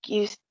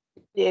gives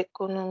the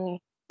economy.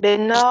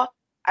 But now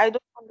I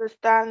don't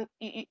understand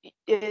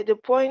the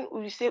point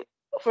we say,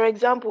 for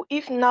example,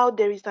 if now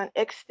there is an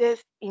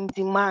excess in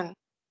demand,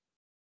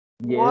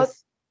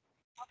 Yes.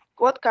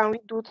 what can we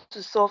do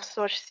to solve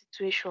such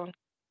situation?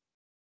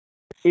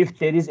 If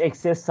there is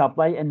excess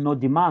supply and no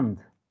demand,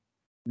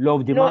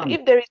 low demand. No,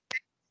 if there is,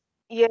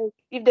 yes,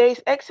 if there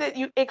is excess,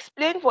 you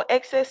explain for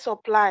excess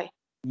supply.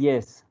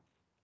 Yes.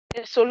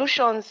 The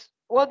solutions,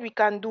 what we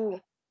can do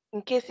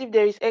in case if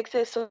there is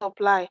excess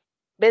supply.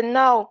 But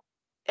now,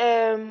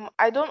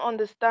 I don't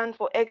understand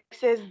for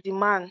excess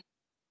demand.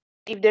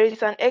 If there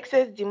is an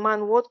excess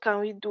demand, what can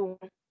we do?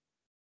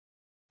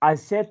 I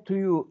said to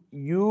you,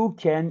 you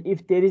can,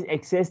 if there is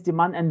excess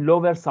demand and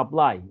lower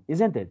supply,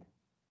 isn't it?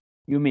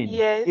 You mean?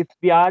 Yes. If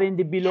we are in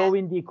the below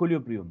in the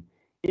equilibrium.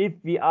 If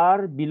we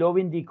are below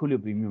in the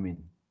equilibrium, you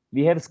mean?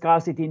 We have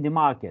scarcity in the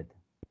market.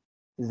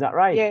 Is that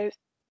right? Yes.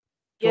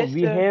 So Yes,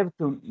 we sir. have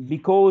to,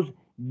 because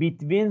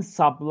between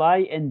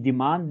supply and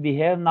demand, we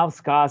have now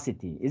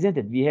scarcity, isn't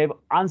it? We have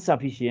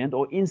insufficient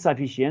or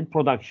insufficient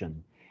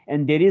production,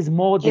 and there is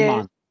more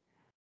demand.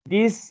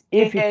 This,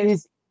 if it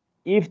is,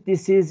 if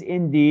this is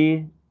in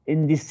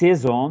the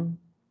season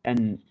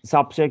and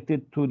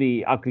subjected to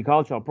the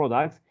agricultural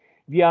products,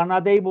 we are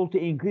not able to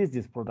increase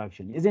this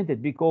production, isn't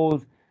it?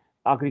 Because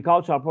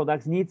agricultural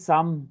products need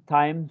some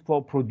time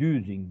for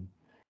producing,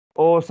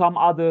 or some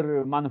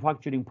other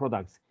manufacturing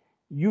products.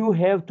 You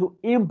have to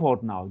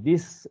import now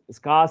this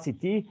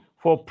scarcity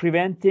for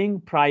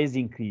preventing price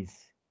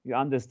increase. You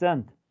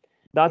understand?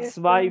 That's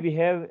why we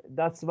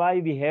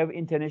have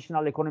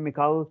international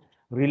economical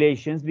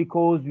relations,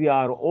 because we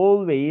are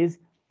always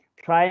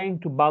trying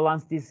to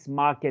balance this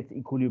market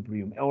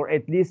equilibrium, or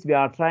at least we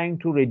are trying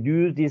to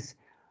reduce this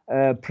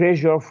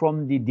pressure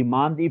from the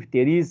demand if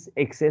there is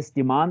excess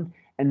demand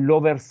and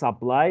lower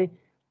supply,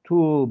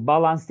 to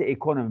balance the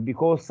economy,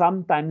 because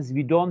sometimes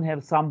we don't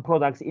have some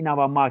products in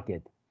our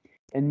market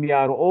and we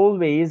are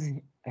always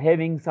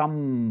having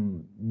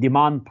some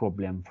demand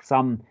problem,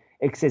 some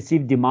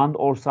excessive demand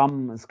or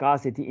some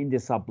scarcity in the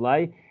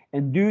supply,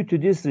 and due to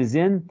this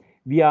reason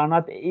we are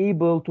not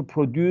able to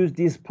produce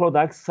these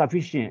products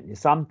sufficiently.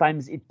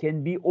 Sometimes it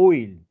can be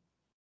oil,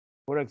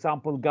 for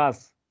example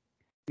gas,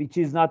 which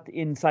is not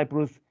in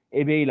Cyprus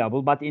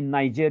available but in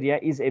Nigeria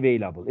is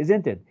available,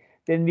 isn't it?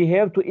 Then we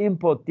have to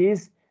import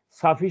this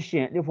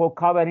sufficiently for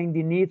covering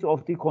the needs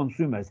of the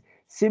consumers.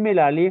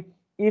 Similarly,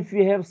 if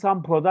we have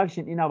some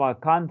production in our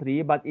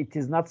country but it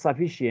is not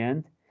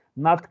sufficient,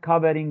 not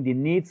covering the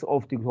needs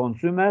of the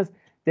consumers,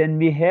 then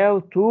we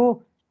have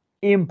to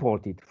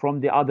import it from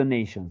the other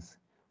nations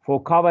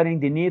for covering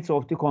the needs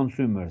of the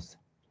consumers.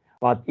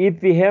 But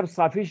if we have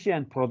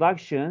sufficient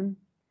production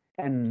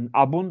and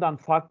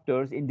abundant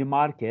factors in the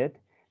market,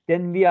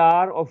 then we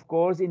are, of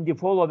course, in the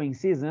following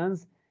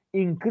seasons,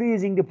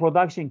 increasing the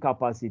production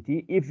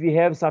capacity. If we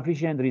have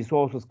sufficient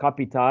resources,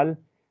 capital,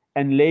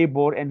 and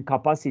labor and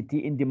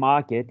capacity in the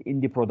market, in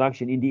the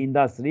production, in the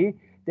industry,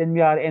 then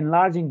we are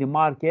enlarging the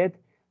market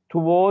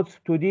towards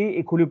to the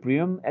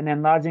equilibrium and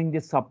enlarging the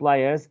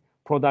suppliers'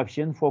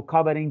 production for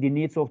covering the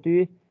needs of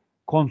the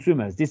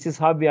consumers. This is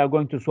how we are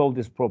going to solve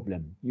this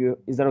problem.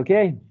 Is that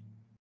okay?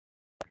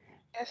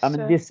 Yes, I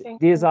mean, sir.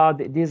 Thank these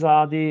you.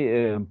 are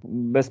the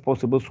best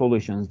possible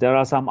solutions. There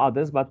are some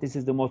others, but this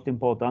is the most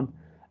important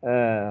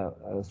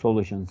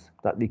solutions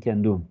that we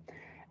can do.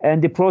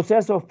 And the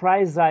process of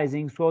price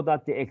rising so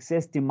that the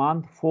excess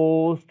demand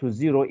falls to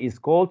zero is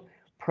called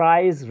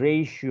price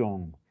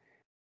ratioing.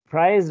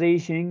 Price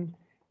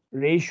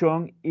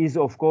ratioing is,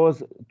 of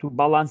course, to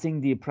balancing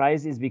the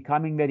price is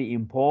becoming very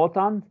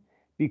important,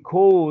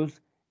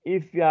 because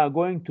if we are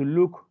going to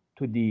look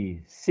to the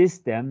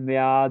system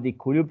where the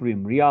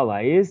equilibrium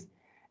realized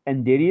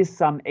and there is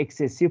some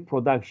excessive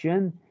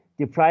production,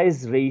 the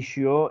price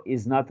ratio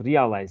is not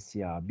realized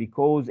here,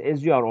 because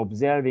as you are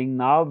observing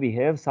now, we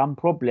have some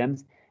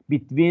problems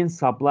between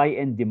supply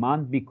and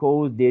demand,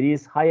 because there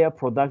is higher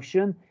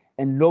production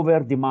and lower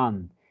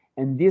demand,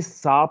 and this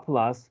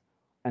surplus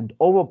and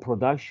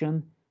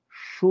overproduction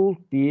should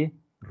be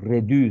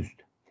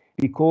reduced,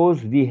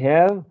 because we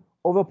have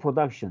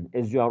overproduction,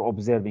 as you are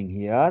observing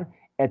here,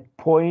 at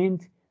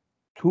point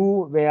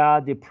 2, where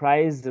the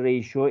price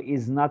ratio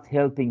is not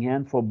helping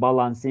hand for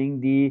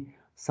balancing the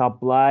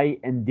supply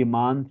and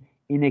demand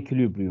in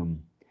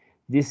equilibrium.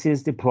 This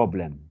is the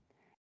problem.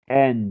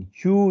 And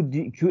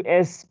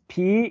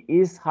QSP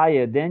is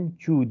higher than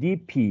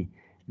QDP,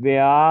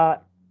 where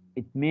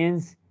it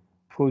means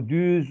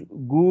produce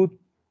good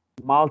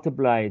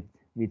multiplied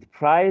with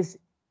price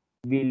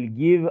will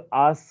give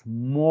us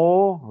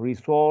more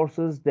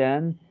resources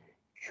than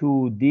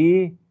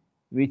QD,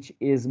 which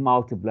is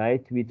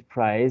multiplied with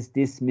price.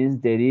 This means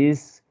there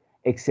is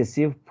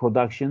excessive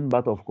production,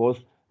 but of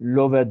course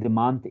lower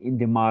demand in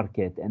the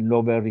market and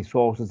lower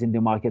resources in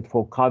the market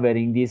for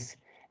covering this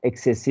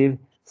excessive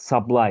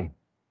supply.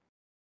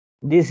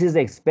 This is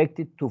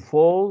expected to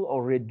fall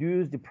or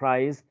reduce the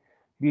price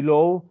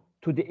below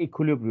to the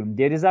equilibrium.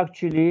 There is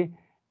actually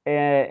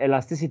an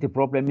elasticity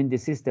problem in the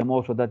system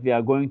also that we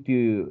are going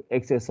to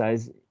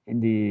exercise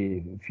in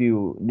the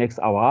few next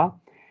hour.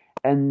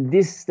 And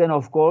this then,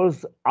 of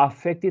course,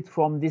 affected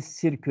from this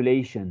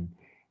circulation.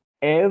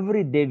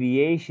 Every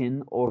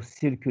deviation or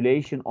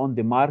circulation on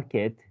the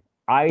market,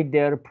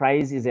 either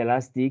price is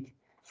elastic,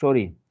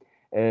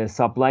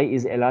 supply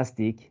is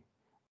elastic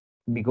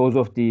because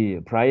of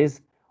the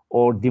price,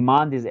 or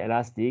demand is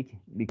elastic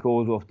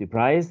because of the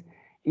price,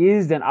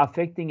 is then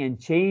affecting and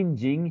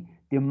changing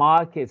the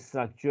market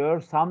structure,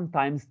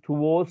 sometimes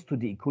towards to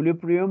the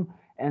equilibrium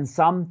and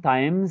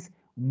sometimes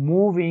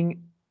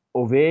moving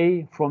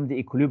away from the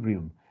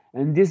equilibrium.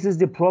 And this is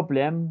the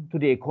problem to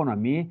the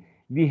economy.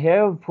 We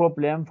have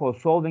problem for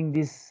solving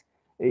these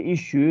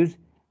issues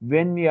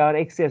when we are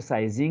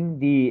exercising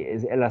the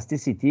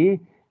elasticity.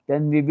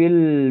 Then we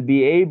will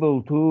be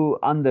able to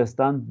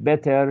understand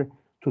better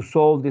to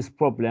solve these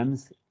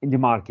problems in the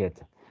market.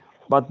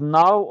 But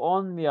now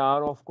on, we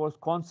are of course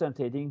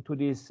concentrating to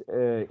this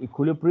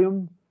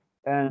equilibrium,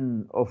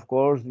 and of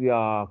course we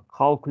are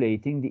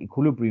calculating the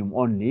equilibrium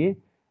only.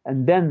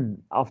 And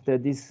then after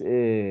this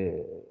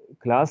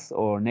class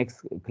or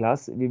next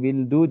class, we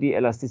will do the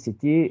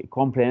elasticity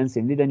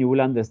comprehensively. Then you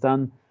will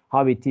understand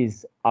how it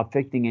is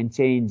affecting and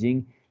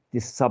changing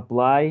the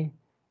supply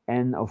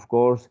and of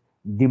course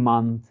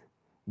demand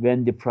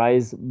when the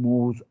price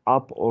moves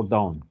up or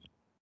down.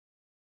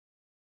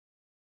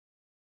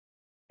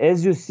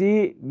 As you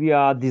see, we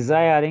are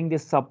desiring the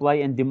supply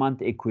and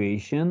demand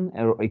equation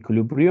or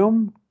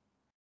equilibrium,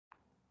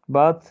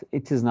 but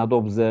it is not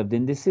observed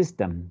in the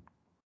system.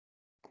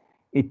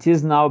 It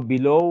is now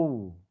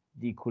below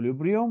the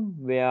equilibrium,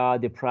 where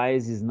the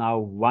price is now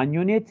 1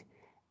 unit,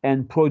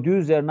 and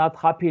producer not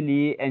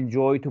happily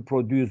enjoy to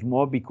produce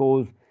more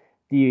because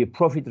the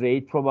profit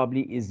rate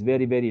probably is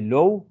very, very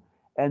low,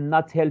 and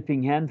not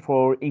helping hand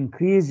for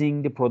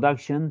increasing the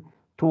production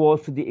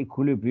towards the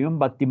equilibrium,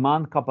 but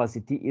demand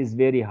capacity is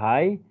very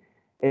high.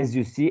 As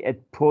you see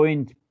at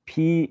point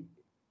P,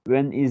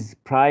 when is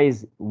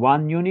price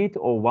 1 unit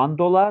or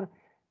 $1,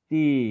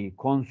 the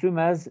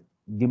consumers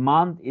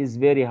demand is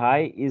very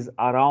high, is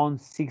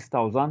around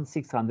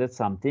 6,600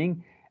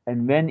 something.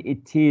 And when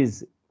it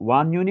is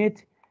 1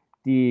 unit,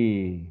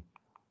 the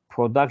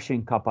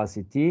production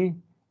capacity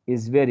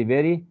is very,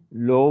 very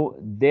low.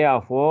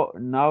 Therefore,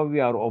 now we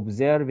are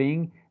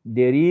observing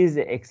there is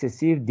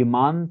excessive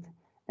demand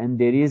and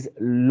there is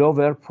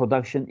lower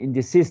production in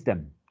the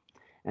system.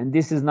 And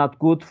this is not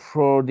good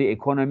for the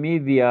economy.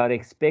 We are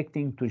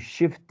expecting to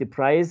shift the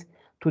price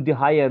to the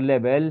higher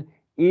level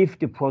if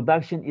the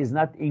production is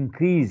not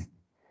increased.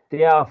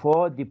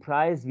 Therefore, the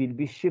price will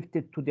be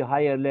shifted to the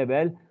higher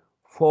level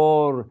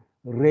for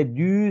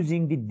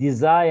reducing the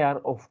desire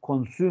of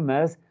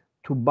consumers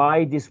to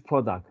buy this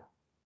product.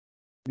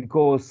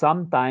 Because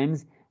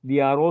sometimes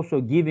we are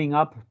also giving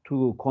up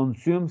to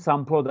consume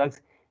some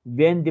products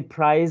when the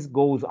price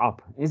goes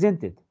up,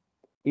 isn't it?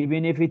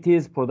 Even if it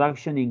is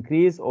production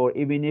increase or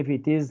even if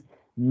it is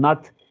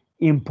not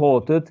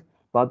imported,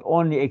 but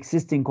only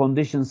existing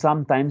conditions,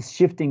 sometimes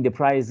shifting the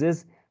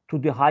prices to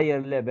the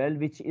higher level,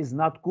 which is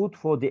not good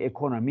for the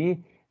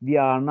economy. We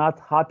are not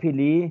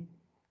happily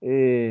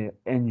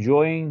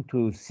enjoying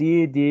to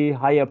see the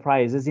higher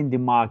prices in the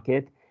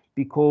market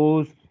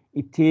because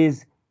it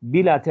is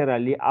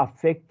bilaterally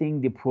affecting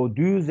the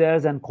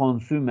producers and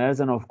consumers,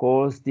 and of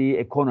course the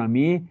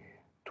economy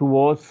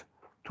towards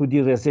to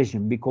the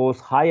recession, because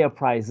higher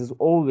prices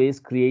always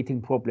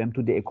creating problem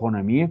to the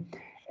economy,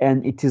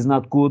 and it is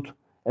not good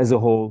as a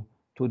whole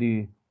to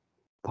the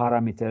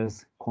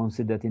parameters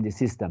considered in the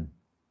system.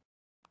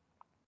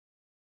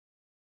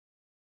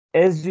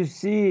 As you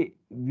see,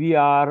 we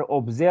are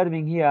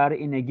observing here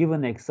in a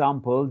given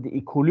example, the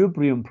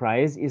equilibrium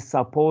price is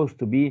supposed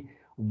to be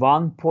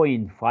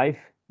 $1.5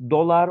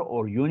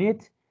 or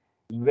unit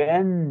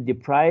when the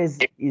price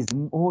is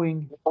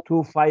moving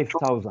to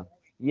 5,000.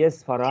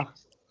 Yes, Farah?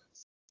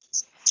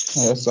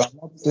 Yes, I'm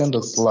not seeing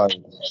the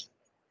slide.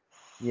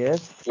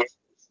 Yes?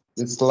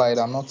 The slide,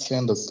 I'm not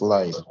seeing the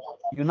slide.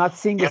 You're not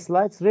seeing the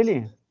slides,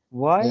 really?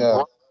 Why?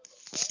 Yeah,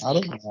 I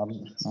don't know. I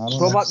don't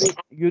Probably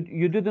know.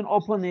 you didn't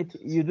open it.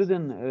 You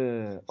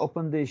didn't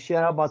open the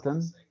share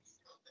button.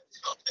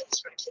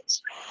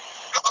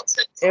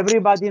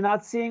 Everybody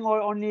not seeing,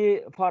 or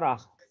only Farah?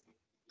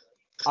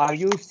 Are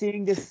you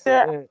seeing this?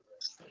 You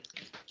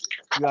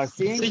are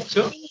seeing?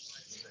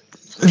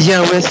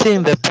 Yeah, we're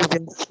seeing the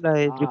previous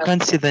slide. You Ah.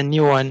 can't see the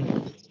new one.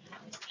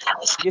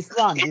 This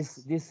one, this.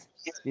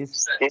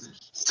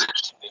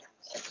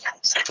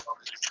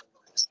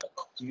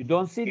 You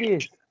don't see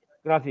this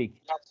graphic.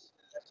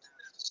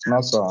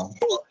 No, sir.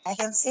 I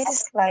can see the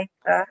slide,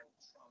 sir.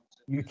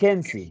 You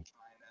can see.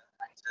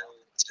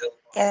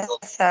 Yes,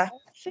 sir.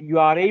 You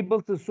are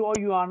able to see, or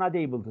you are not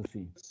able to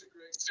see?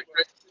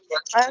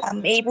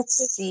 I'm able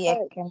to see.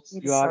 I can see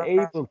the You are slide.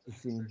 able to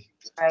see.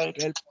 Well,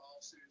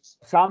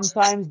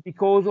 sometimes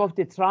because of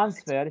the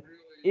transfer,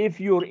 if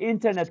your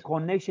internet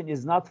connection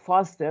is not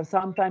faster,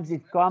 sometimes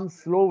it comes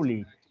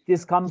slowly.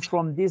 This comes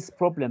from these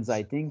problems,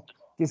 I think.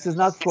 This is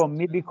not from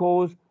me,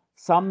 because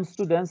some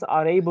students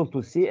are able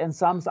to see and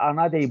some are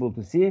not able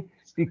to see,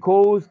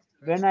 because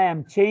when I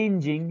am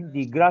changing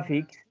the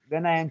graphic,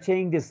 when I am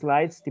changing the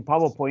slides, the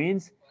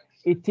PowerPoints,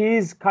 it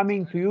is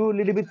coming to you a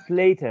little bit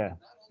later.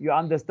 You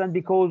understand,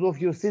 because of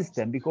your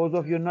system, because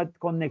of your net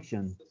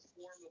connection.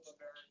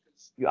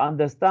 You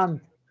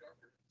understand?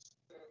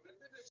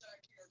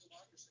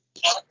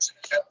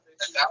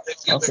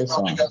 Okay,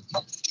 sir.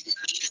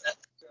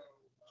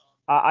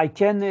 I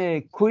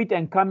can quit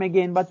and come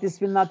again, but this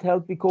will not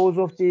help because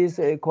of this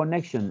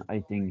connection, I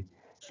think.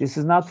 This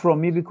is not from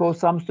me, because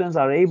some students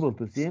are able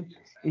to see.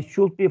 It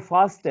should be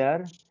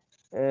faster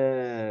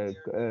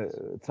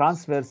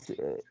transfers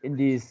in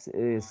this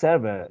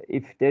server.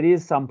 If there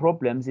is some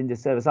problems in the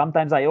server,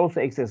 sometimes I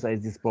also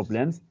exercise these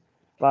problems,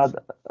 but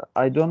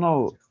I don't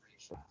know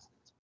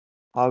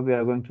how we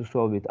are going to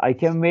solve it. I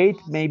can wait.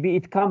 Maybe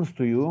it comes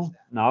to you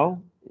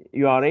now.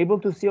 You are able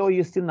to see, or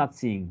you're still not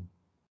seeing?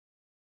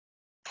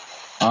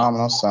 I'm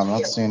not, sir. I'm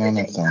not seeing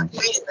anything.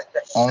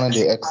 Only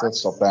the excess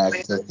supply,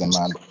 excess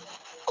demand,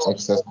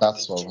 excess.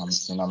 That's all I'm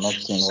seeing. I'm not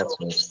seeing what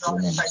you're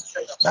explaining,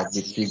 like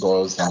the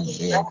figures and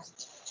the.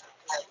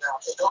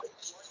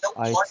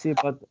 I see,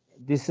 but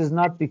this is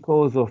not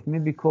because of me,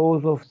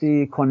 because of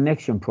the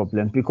connection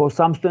problem, because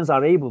some students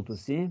are able to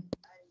see,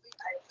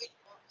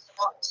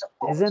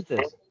 isn't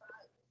it?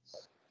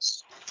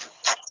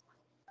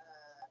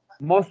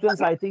 Most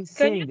students, I think,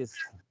 seeing this.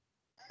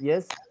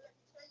 Yes?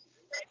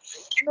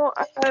 No,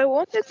 I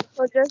wanted to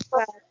suggest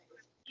that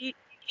he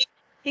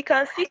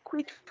can see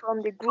quit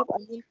from the group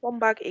and then come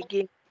back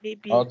again.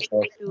 Maybe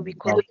Okay. he will be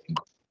called.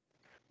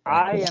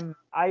 Okay.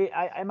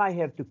 I might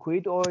have to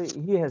quit, or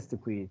he has to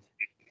quit.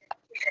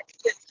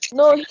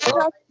 No, he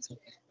has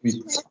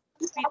With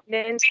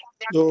then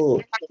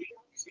so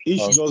he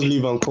should just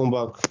leave and come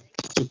back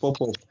to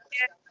pop up.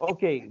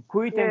 Okay,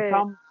 quit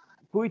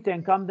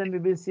and come, then we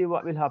will see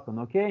what will happen,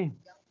 okay?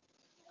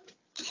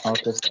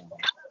 Okay, sir.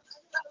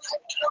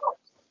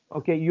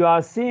 Okay, you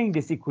are seeing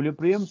this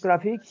equilibrium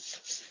graphic?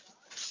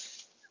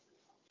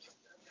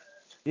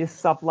 This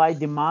supply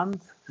demand,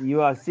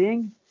 you are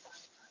seeing?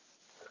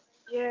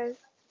 yes,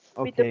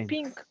 with Okay. the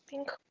pink.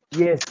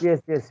 Yes,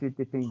 with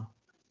the pink.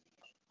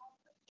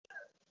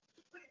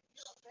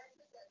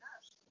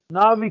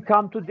 Now we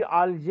come to the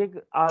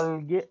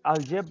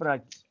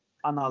algebraic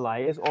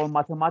analysis or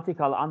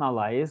mathematical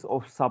analysis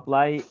of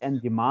supply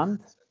and demand.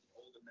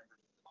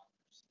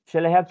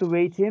 Shall I have to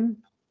wait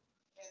him?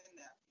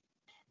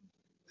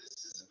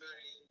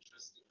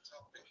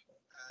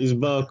 He's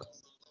back.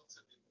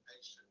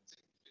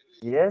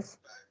 Yes.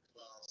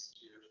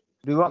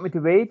 Do you want me to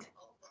wait?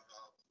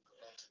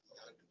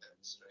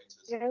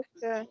 Yes,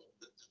 sir.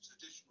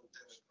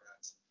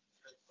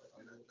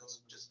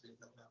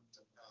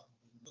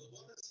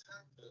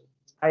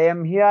 I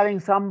am hearing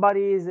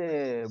somebody's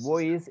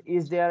voice.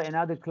 Is there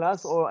another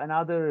class or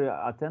another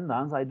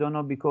attendance? I don't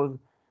know, because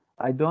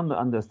I don't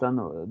understand.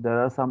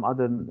 There are some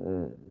other.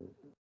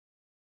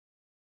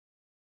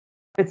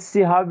 Let's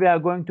see how we are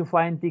going to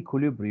find the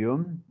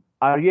equilibrium.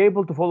 Are you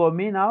able to follow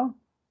me now?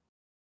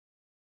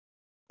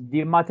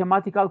 The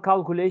mathematical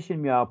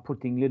calculation we are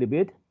putting a little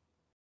bit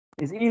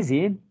is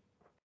easy.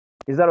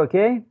 Is that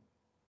okay?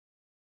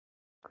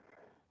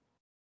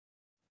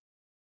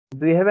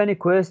 Do you have any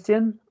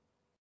question?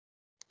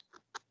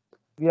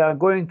 We are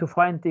going to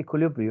find the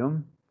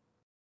equilibrium.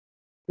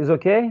 Is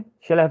okay?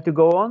 Shall I have to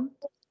go on?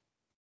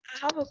 I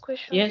have a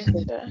question, Yes.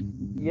 sir.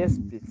 Yes,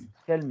 please.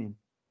 Tell me.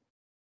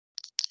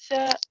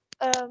 Sir,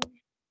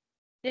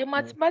 the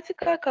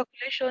mathematical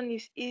calculation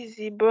is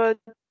easy, but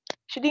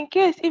should in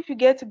case if you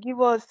get to give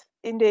us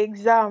in the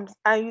exams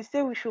and you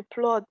say we should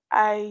plot,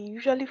 I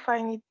usually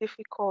find it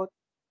difficult,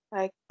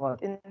 like What?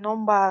 the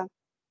number.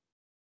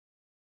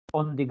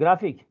 On the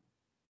graphic?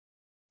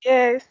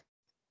 Yes,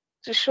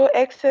 to show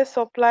excess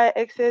supply,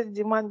 excess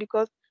demand,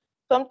 because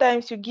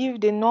sometimes you give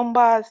the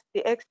numbers,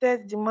 the excess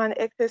demand,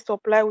 excess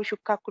supply, we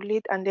should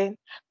calculate and then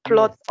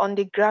plot Yes. on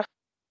the graph.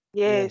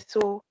 Yes.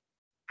 So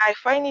I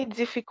find it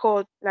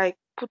difficult, like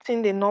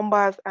putting the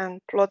numbers and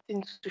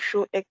plotting to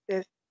show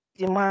excess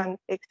demand,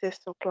 excess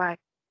supply.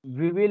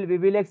 We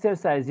will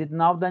exercise it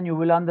now, then you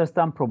will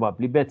understand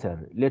probably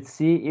better. Let's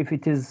see if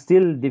it is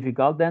still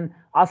difficult, then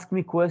ask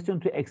me question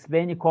to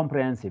explain it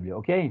comprehensively,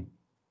 okay?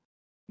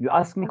 You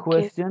ask me Okay.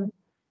 question,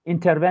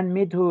 intervene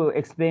me to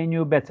explain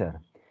you better,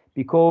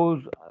 because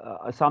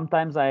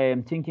sometimes I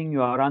am thinking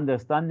you are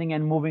understanding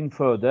and moving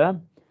further.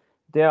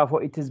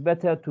 Therefore, it is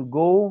better to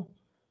go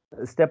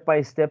step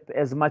by step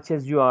as much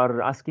as you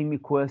are asking me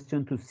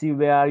question to see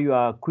where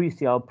your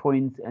crucial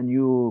points and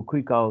your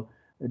critical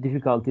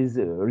difficulties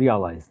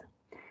realized.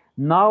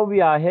 Now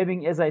we are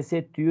having, as I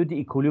said to you, the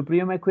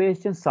equilibrium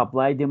equation,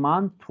 supply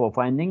demand for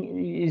finding.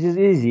 It is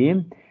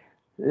easy.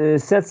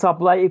 Set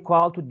supply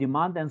equal to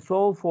demand and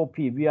solve for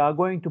P. We are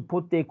going to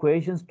put the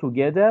equations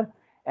together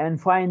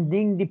and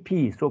finding the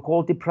P,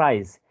 so-called the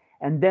price.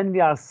 And then we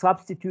are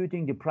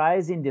substituting the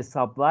price in the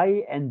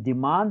supply and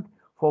demand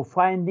for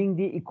finding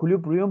the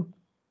equilibrium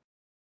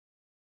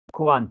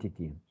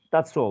quantity.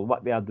 That's all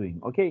what we are doing.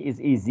 Okay, it's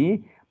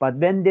easy. But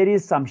when there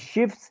is some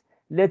shifts,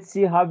 let's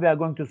see how we are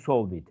going to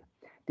solve it.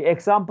 The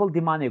example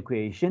demand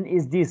equation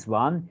is this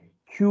one.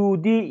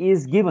 QD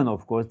is given,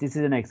 of course. This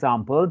is an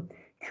example.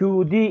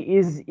 QD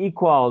is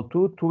equal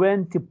to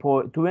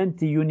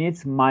 20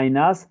 units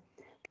minus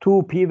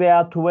 2P,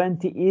 where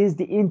 20 is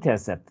the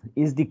intercept,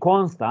 is the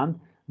constant,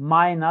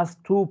 minus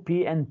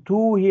 2P, and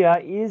 2 here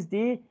is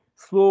the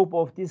slope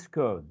of this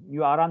curve.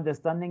 You are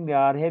understanding we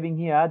are having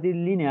here the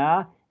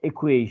linear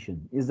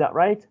equation. Is that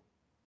right?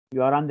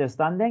 You are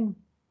understanding?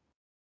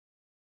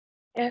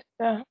 Yes,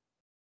 sir.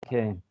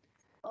 Okay.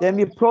 Then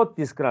we plot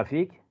this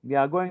graphic. We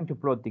are going to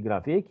plot the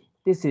graphic.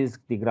 This is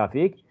the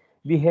graphic.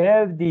 We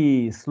have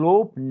the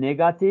slope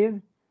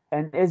negative,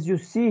 and as you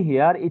see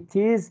here, it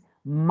is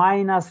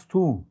minus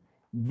 2.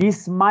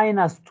 This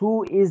minus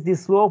 2 is the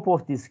slope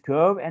of this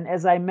curve, and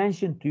as I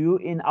mentioned to you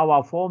in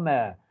our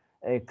former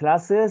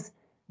classes,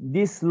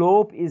 this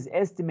slope is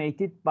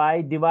estimated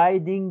by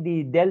dividing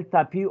the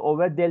delta P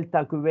over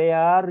delta Q,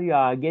 where you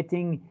are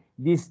getting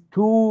these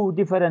two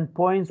different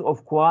points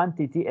of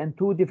quantity and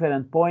two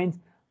different points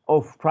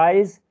of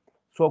price,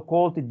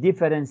 so-called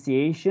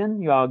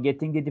differentiation. You are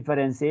getting the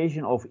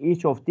differentiation of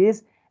each of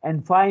these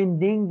and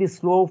finding the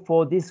slope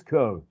for this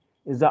curve.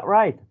 Is that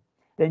right?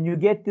 Then you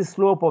get the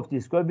slope of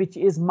this curve, which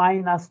is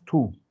minus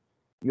 2.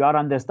 You are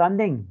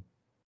understanding?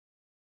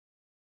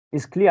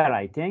 It's clear,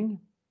 I think.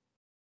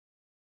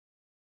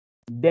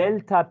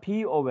 Delta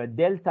P over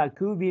delta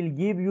Q will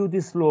give you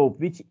the slope,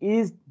 which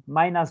is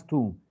minus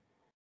 2.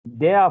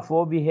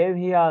 Therefore, we have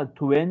here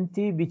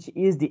 20, which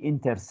is the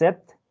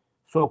intercept,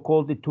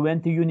 so-called the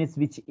 20 units,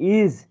 which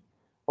is,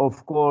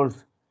 of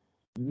course,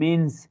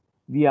 means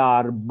we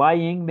are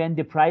buying when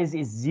the price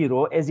is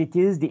 0, as it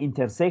is the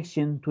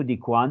intersection to the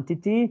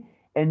quantity,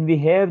 and we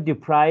have the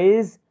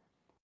price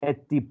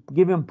at the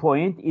given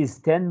point is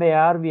 10,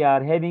 where we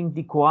are having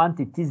the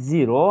quantity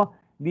 0,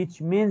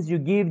 which means you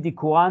give the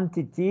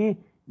quantity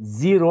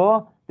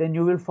 0, then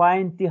you will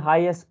find the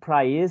highest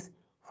price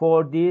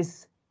for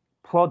this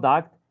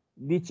product,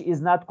 which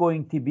is not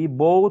going to be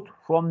bought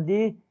from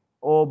the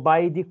or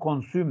by the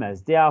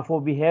consumers. Therefore,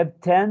 we have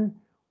 10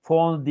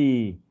 for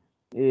the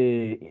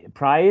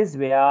price,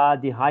 where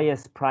the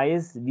highest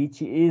price,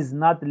 which is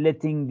not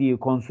letting the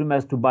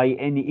consumers to buy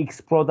any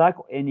X product,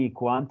 any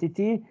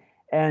quantity,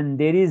 and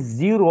there is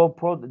zero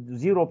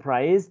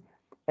price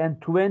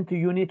and 20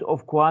 unit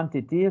of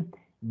quantity,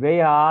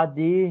 where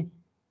the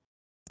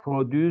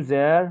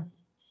producer,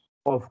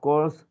 of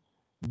course,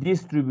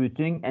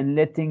 distributing and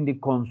letting the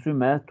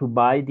consumer to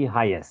buy the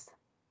highest.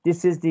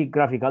 This is the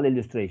graphical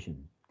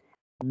illustration.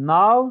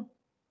 Now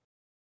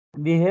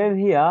we have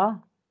here,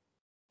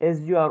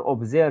 as you are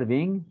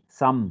observing,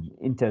 some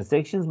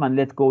intersections, but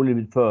let's go a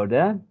little bit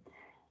further.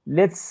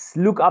 Let's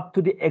look up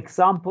to the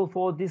example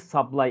for this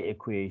supply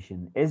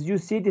equation. As you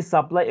see, the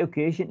supply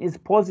equation is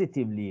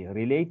positively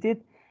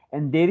related,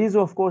 and there is,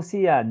 of course,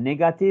 here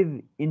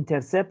negative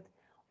intercept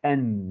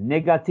and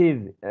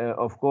negative,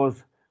 of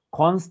course,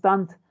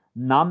 constant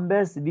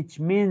numbers,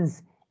 which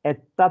means at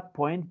that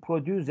point,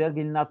 producer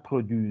will not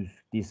produce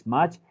this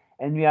much,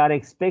 and we are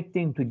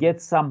expecting to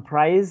get some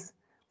price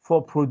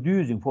for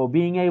producing, for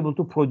being able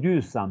to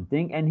produce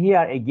something. And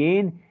here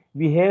again,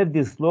 we have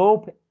the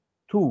slope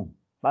 2,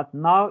 but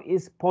now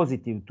is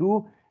positive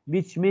 2,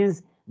 which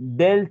means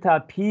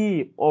delta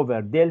P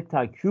over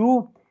delta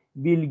Q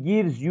will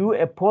gives you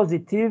a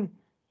positive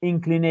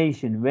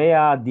inclination,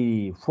 where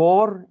the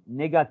 4,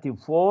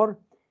 -4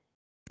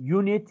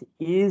 unit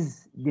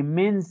is the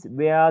means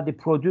where the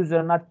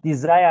producer not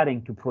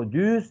desiring to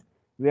produce,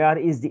 where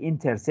is the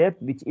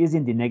intercept, which is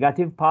in the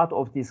negative part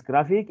of this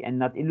graphic and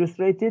not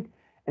illustrated,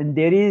 and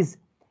there is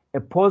a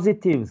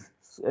positive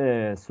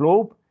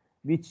slope,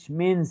 which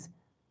means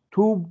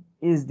 2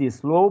 is the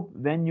slope.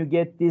 When you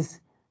get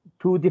this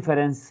 2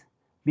 difference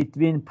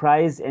between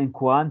price and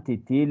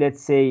quantity,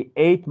 let's say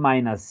 8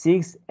 minus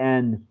 6,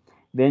 and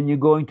when you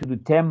go into the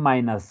 10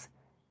 minus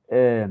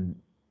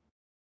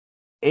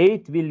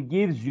 8 will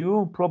gives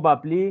you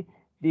probably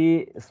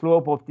the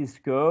slope of this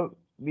curve,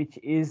 which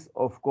is,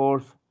 of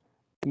course,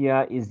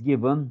 here is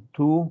given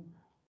 2,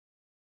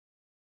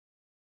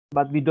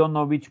 but we don't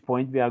know which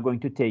point we are going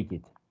to take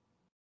it.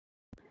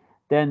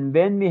 Then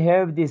when we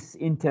have this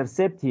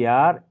intercept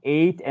here,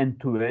 8 and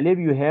 12,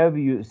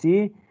 you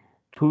see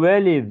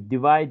 12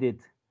 divided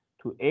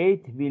to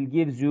 8 will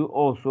gives you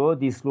also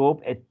the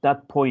slope at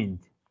that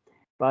point.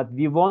 But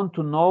we want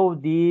to know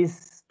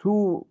these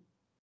two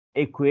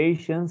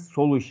equations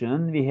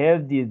solution. We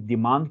have the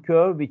demand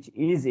curve, which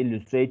is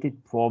illustrated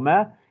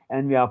former,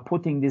 and we are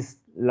putting this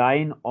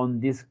line on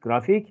this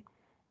graphic,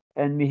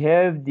 and we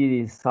have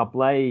the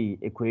supply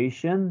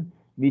equation,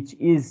 which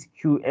is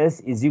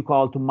QS is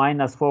equal to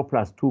 -4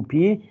 plus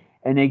 2P,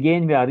 and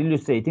again we are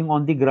illustrating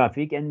on the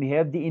graphic, and we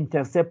have the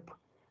intercept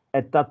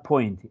at that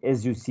point,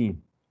 as you see.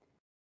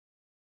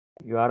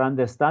 You are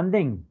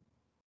understanding?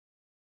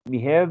 We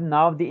have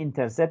now the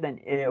intercept and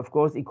of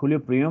course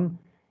equilibrium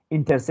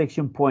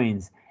intersection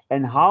points,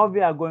 and how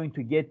we are going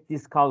to get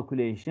these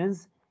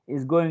calculations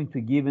is going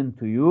to given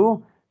to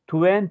you.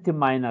 20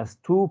 minus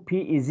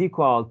 2p is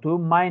equal to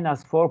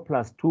 -4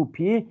 plus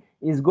 2p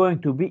is going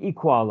to be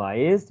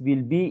equalized,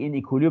 will be in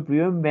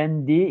equilibrium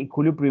when the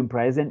equilibrium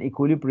price and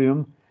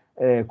equilibrium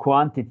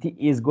quantity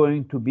is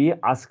going to be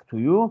asked to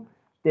you.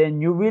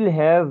 Then you will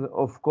have,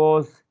 of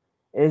course,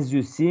 as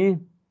you see,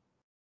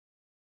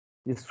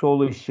 the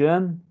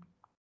solution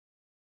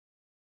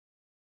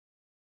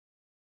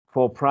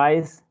for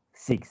price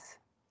 6.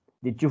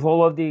 Did you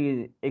follow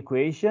the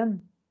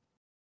equation?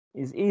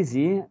 It's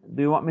easy.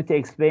 Do you want me to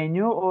explain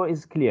you, or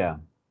is clear?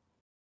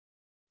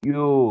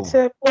 Yes.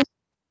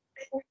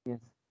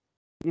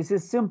 This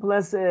is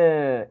simplest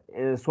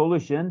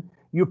solution.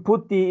 You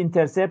put the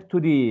intercept to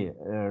the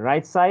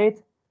right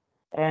side,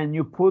 and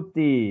you put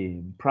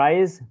the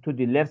price to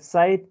the left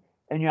side,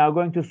 and you are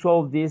going to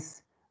solve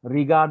this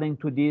regarding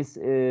to these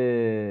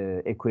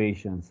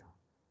equations.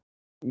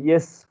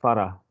 Yes,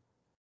 Farah.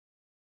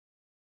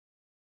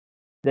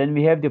 Then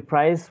we have the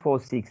price for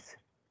 6.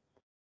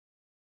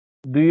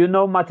 Do you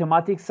know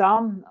mathematics,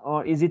 Sam,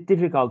 or is it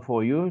difficult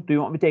for you? Do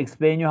you want me to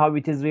explain you how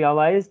it is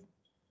realized?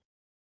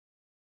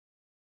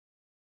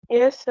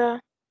 Yes, sir.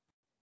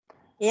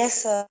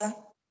 Yes, sir.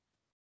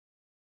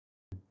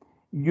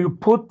 You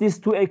put these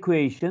two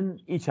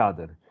equations each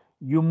other.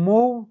 You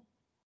move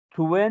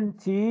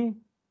 20,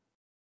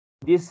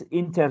 this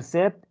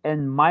intercept,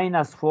 and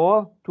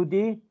 -4 to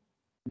the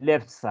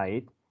left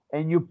side,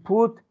 and you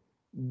put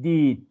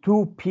the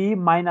 2p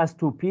minus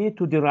 2p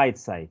to the right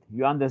side.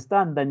 You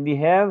understand? Then we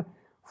have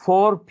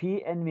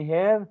 4p and we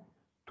have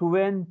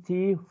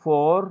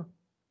 24,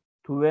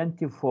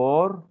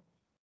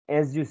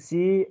 as you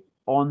see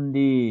on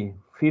the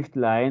fifth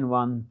line,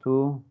 1,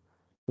 2,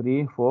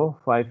 3, 4,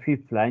 5,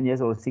 fifth line, yes,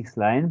 or sixth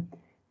line.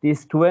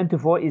 This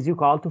 24 is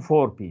equal to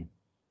 4p.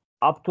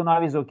 Up to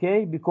now is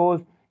okay,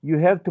 because you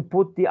have to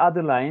put the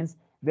other lines.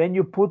 When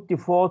you put the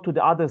 4 to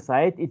the other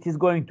side, it is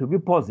going to be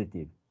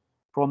positive.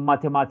 From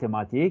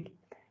mathematics,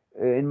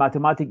 in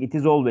mathematics it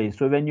is always.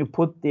 So when you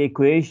put the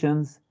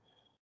equations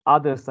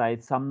other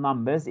side, some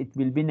numbers, it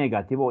will be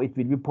negative or it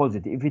will be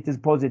positive. If it is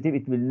positive,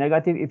 it will be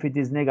negative. If it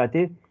is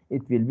negative,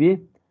 it will be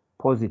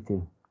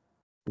positive.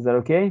 Is that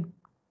okay?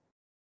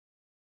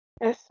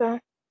 Yes, sir.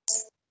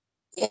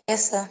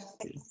 Yes, sir.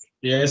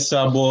 Yes,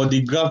 sir, but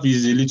the graph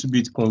is a little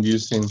bit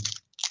confusing.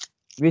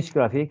 Which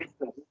graphic?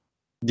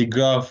 The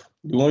graph,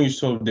 the one you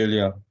solved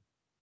earlier.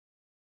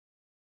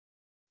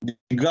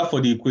 The graph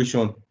for the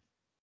equation.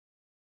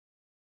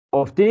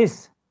 Of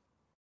this?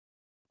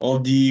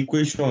 Of the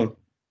equation.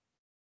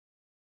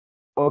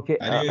 Okay.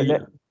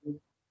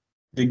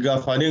 The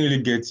graph, I didn't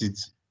really get it.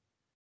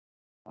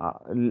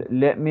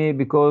 Let me,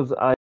 because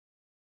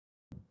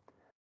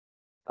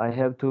I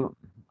have to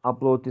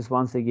upload this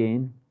once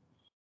again,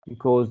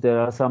 because there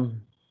are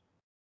some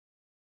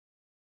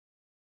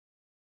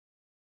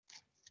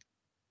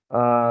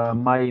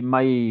my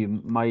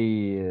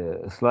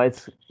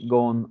slides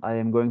gone. I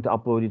am going to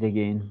upload it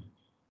again.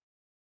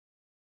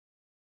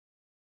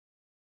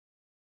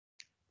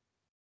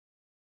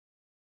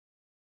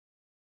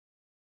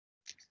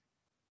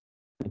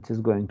 It is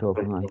going to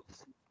open like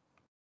this.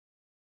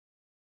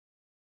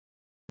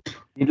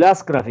 The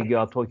last graphic you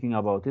are talking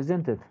about,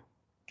 isn't it?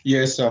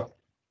 Yes, sir.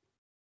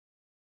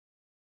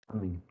 I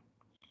mean,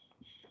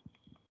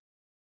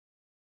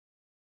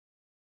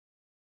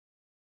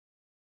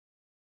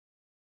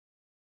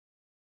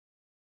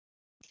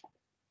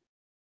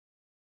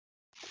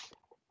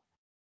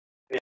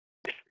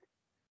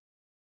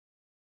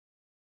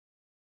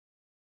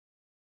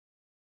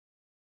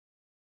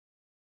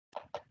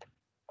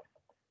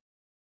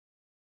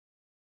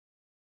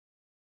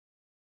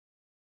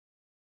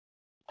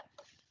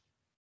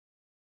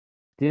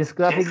 This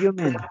graphic you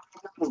mean?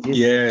 This?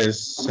 Yes,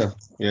 sir.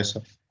 Yes,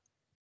 sir.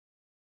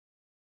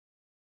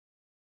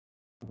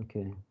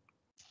 Okay.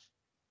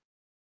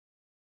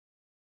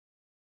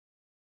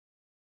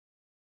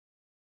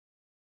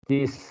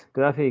 This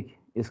graphic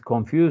is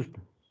confused,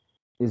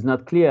 is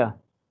not clear.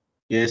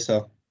 Yes,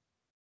 sir.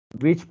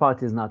 Which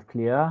part is not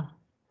clear?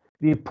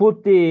 We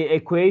put the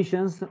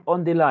equations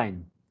on the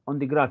line, on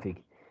the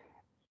graphic.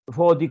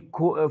 For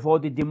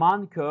the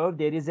demand curve,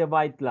 there is a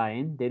white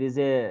line. There is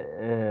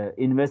a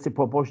inversely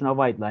proportional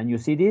white line. You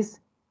see this?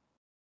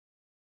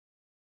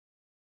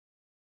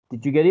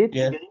 Did you get it?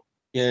 Yes.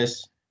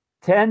 Yes.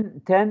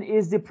 10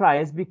 is the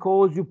price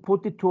because you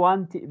put it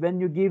 20,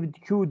 when you give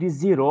Q the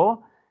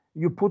 0,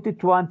 you put it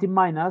 20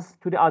 minus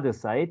to the other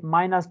side.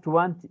 Minus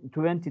 20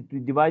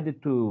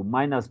 divided to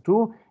minus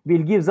 2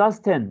 will gives us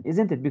 10,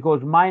 isn't it?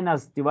 Because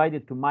minus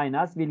divided to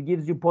minus will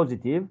gives you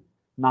positive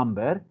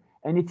number.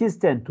 And it is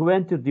 10.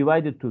 20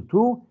 divided to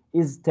 2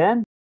 is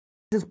 10.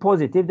 This is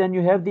positive. Then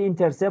you have the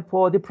intercept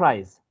for the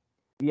price.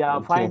 We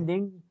are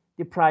finding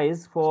the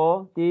price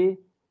for the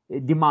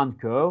demand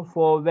curve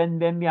for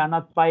when we are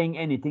not buying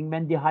anything,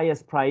 when the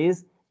highest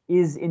price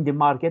is in the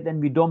market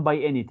and we don't buy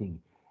anything.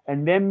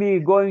 And when we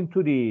going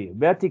to the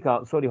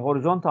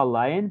horizontal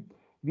line,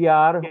 we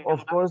are,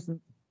 of course,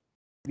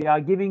 we are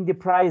giving the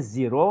price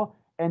 0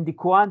 and the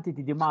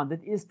quantity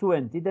demanded is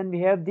 20. Then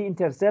we have the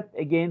intercept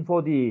again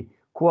for the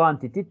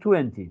quantity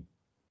 20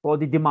 for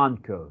the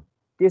demand curve.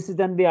 This is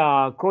then we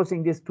are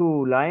crossing these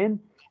two lines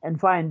and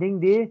finding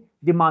the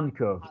demand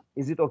curve.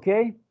 Is it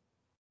okay?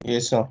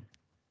 Yes, sir.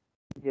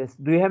 Yes.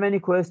 Do you have any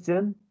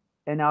question?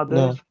 Any other?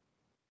 No.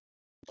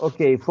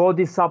 Okay. For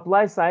the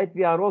supply side,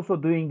 we are also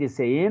doing the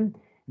same.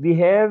 We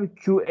have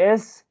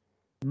QS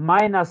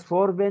minus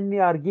 4 when we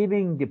are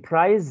giving the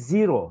price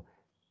 0.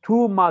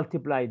 2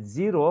 multiplied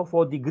 0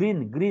 for the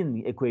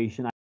green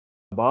equation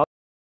about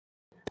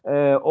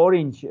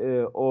orange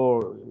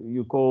or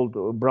you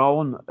called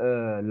brown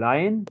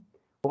line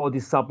for the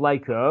supply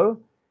curve.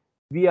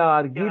 We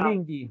are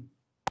giving the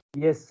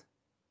yes.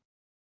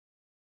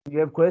 You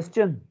have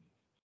question?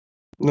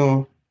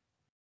 No.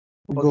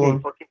 Go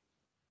on.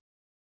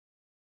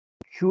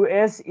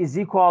 QS is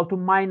equal to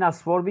minus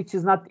 4, which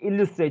is not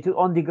illustrated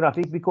on the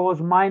graphic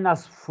because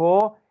minus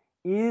 4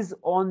 is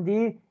on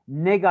the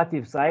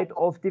negative side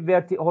of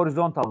the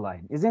horizontal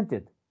line, isn't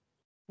it?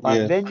 But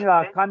Yes. when you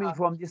are coming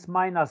from this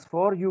minus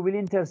 4, you will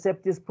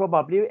intercept this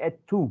probably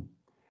at 2.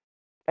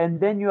 And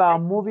then you are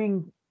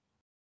moving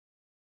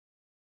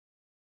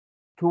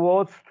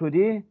towards to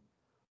the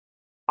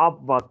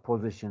upward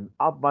position,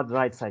 upward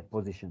right side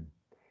position.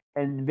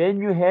 And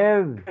when you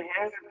have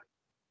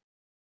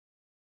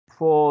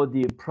for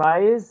the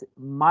price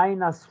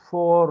minus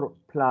 4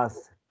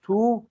 plus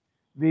 2,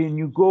 when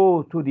you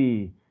go to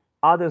the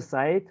other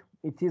side,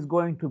 it is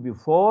going to be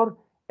 4,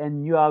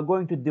 and you are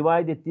going to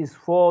divide it this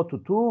 4 to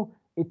 2.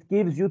 It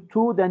gives you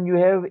 2. Then you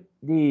have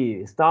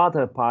the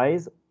starter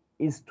price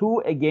is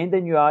 2 again.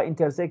 Then you are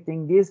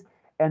intersecting this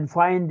and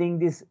finding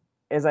this,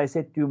 as I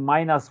said to you,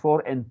 minus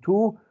 4 and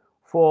 2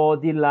 for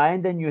the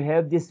line. Then you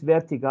have this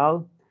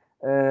vertical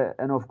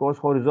and of course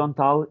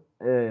horizontal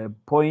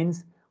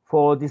points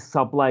for this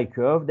supply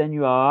curve. Then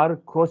you are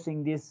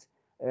crossing this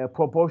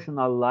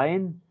proportional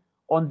line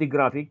on the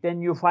graphic.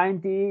 Then you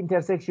find the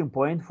intersection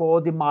point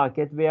for the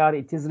market where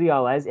it is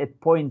realized at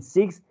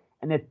 0.6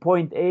 and at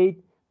 0.8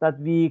 that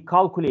we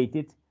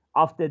calculated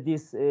after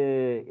this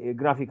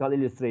graphical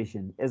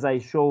illustration. As I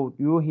showed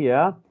you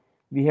here,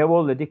 we have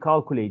already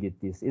calculated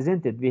this,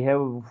 isn't it? We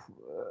have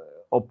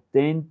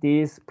obtained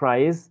this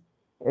price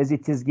as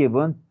it is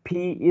given.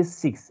 P is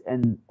 6,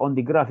 and on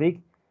the graphic,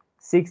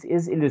 6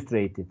 is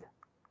illustrated.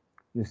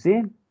 You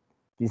see,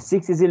 the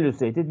 6 is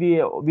illustrated.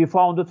 We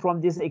found it from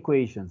these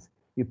equations.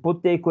 We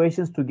put the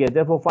equations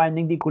together for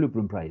finding the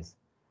equilibrium price.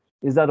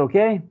 Is that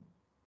okay?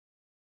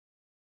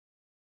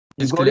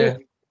 It's clear.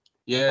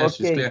 Yes,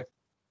 okay. It's clear.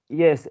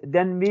 Yes,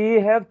 then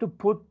we have to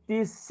put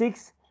this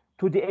 6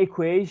 to the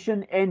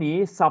equation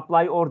any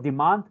supply or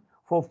demand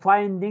for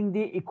finding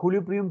the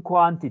equilibrium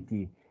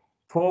quantity.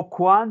 For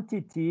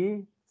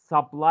quantity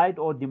supplied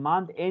or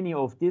demand, any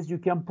of this, you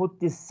can put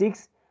this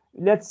 6.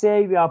 Let's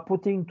say we are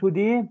putting to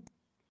the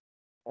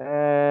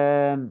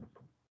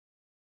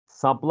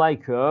supply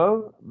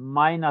curve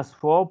minus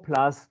 4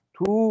 plus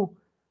 2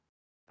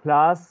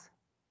 plus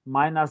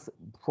minus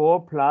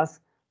 4 plus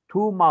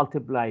 2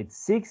 multiplied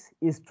 6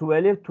 is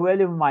 12.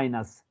 12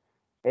 minus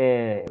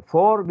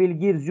 4 will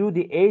give you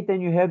the 8,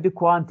 and you have the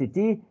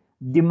quantity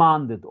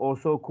demanded,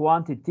 also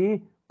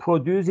quantity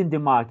produced in the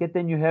market,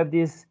 and you have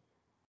this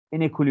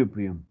in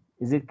equilibrium.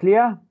 Is it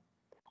clear?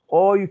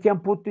 Or you can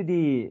put to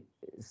the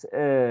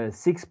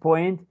 6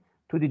 point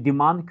to the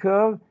demand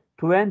curve,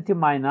 20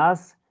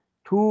 minus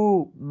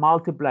 2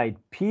 multiplied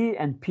P,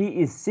 and P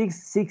is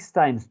 6. 6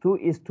 times 2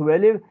 is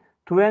 12.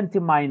 20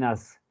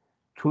 minus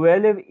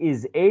 12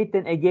 is 8.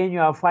 And again, you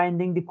are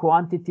finding the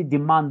quantity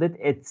demanded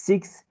at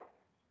 6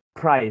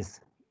 price.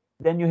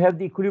 Then you have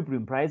the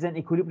equilibrium price and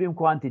equilibrium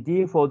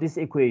quantity for this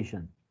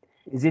equation.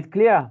 Is it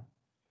clear?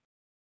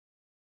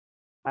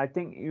 I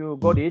think you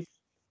got it.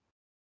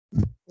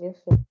 Yes,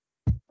 sir.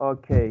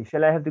 Okay,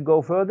 shall I have to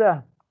go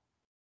further?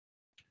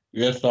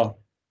 Yes, sir.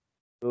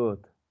 Good.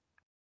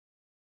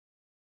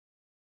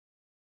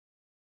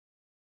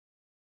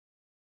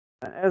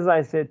 And as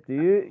I said to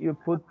you, you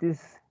put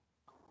this,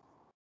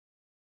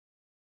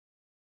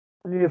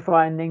 and we're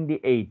finding the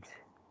 8,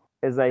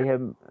 as I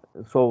have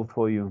solved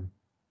for you.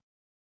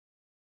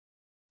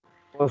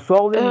 For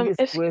solving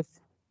this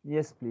question,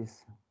 yes,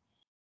 please.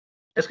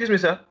 Excuse me,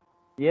 sir.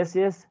 Yes,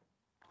 yes.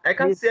 I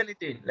can't Please. see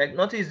anything. Like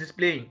nothing is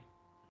displaying.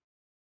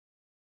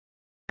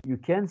 You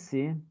can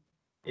see.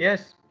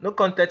 Yes, no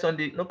content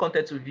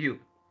to view.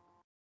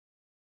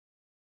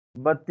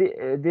 But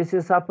this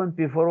has happened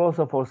before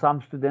also for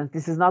some students.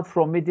 This is not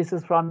from me. This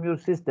is from your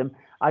system.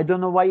 I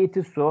don't know why it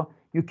is so.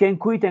 You can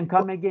quit and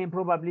come again.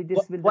 Probably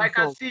this will. But I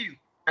can see you.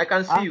 I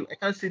can see you. I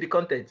can't see the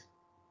content.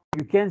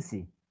 You can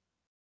see.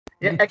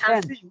 Yeah, I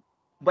can see you,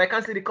 but I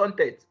can't see the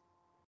content.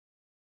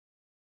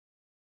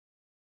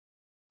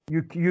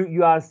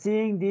 You are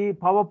seeing the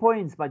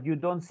PowerPoints, but you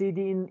don't see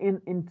the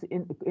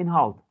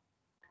in-house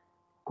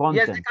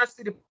content. Yes, I can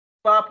see the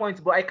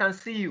PowerPoint, but I can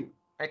see you.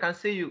 I can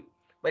see you,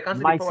 but I can't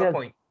see Myself. the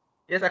PowerPoint.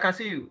 Yes, I can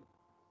see you.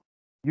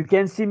 You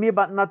can see me,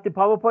 but not the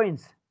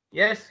PowerPoints.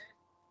 Yes.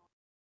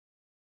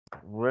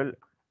 Well,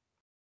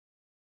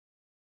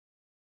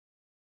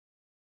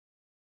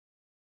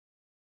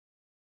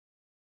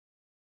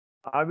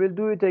 I will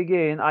do it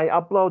again. I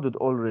uploaded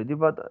already,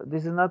 but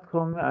this is not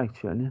from me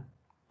actually.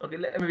 Okay,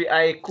 let me.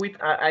 I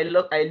quit. I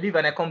leave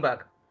and I come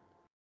back.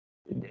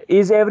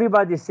 Is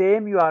everybody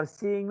same? You are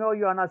seeing me or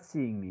you are not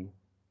seeing me?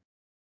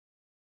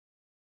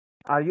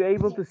 Are you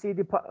able to see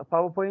the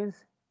PowerPoints?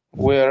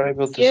 We are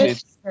able to see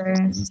it.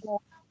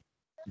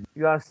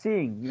 You are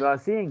seeing. You are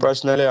seeing.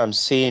 Personally, I'm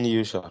seeing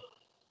you, sir.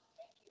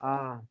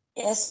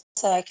 Yes,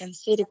 sir, I can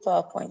see the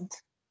PowerPoint.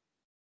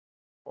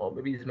 Or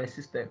maybe it's my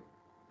system.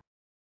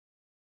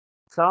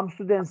 Some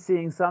students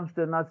seeing, some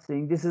students not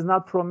seeing. This is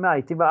not from me.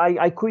 I think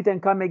I quit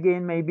and come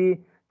again. Maybe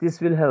this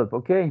will help.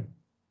 Okay.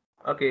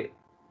 Okay.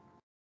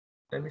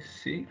 Let me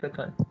see if I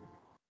can.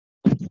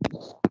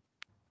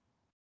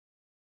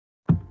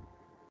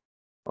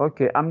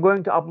 Okay, I'm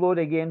going to upload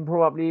again.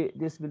 Probably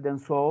this will then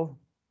solve.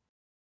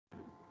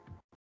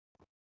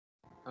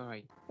 All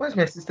right. Why's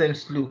my system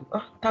slow?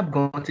 Tab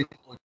got it.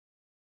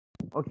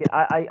 Okay,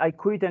 I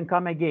quit and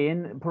come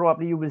again.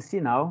 Probably you will see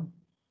now.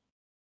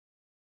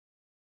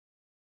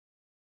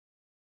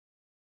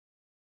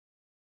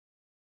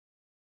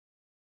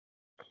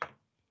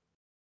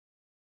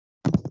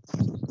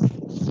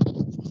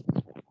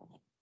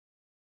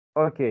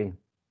 Okay.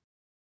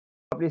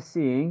 Probably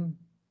seeing.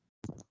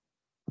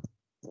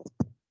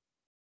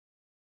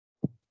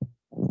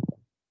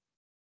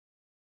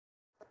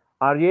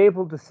 Are you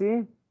able to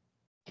see?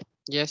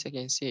 Yes, I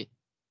can see.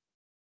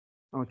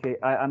 Okay,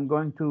 I'm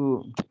going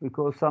to,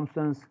 because some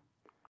students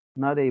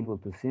not able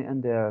to see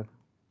and they are.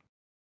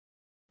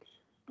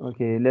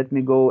 Okay, let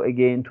me go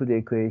again to the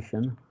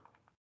equation.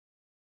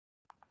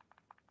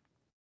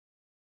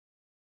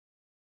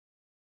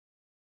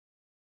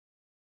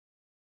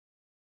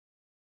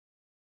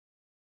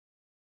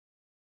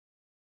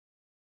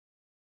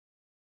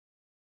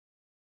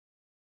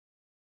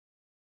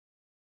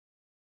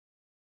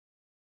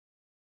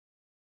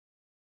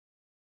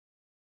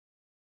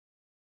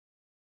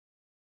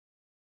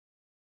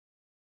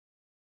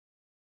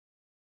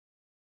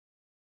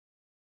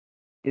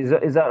 Is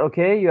that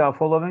okay? You are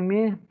following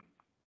me?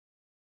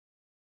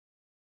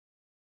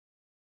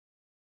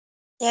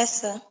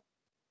 Yes, sir.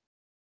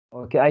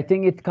 Okay, I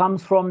think it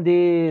comes from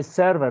the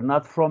server,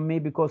 not from me,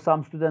 because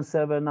some students'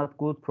 server not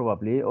good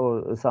probably,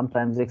 or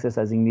sometimes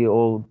exercising the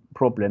old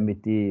problem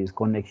with the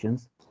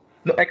connections.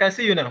 No, I can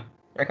see you now.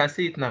 I can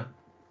see it now.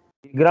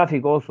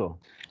 Graphic also.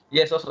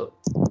 Yes, also.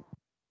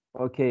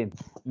 Okay,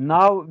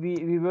 now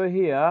we were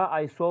here.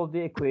 I solved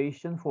the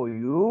equation for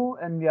you,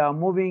 and we are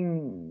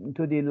moving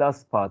to the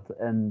last part,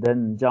 and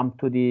then jump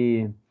to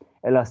the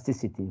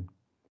elasticity.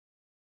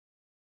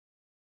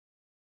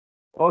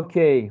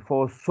 Okay,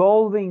 for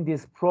solving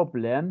this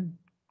problem,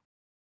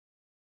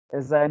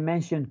 as I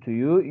mentioned to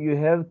you, you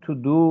have to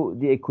do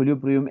the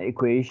equilibrium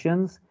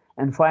equations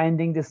and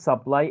finding the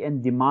supply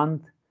and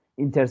demand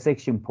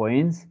intersection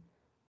points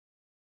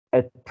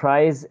at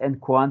price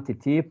and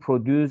quantity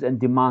produced and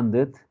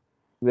demanded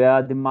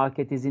where the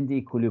market is in the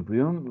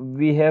equilibrium.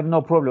 We have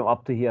no problem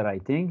up to here, I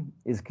think.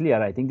 It's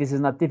clear, I think. This is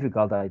not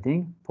difficult, I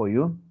think, for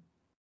you.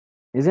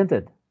 Isn't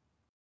it?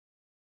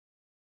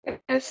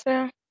 Yes,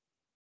 sir.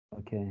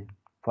 Okay,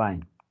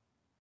 fine.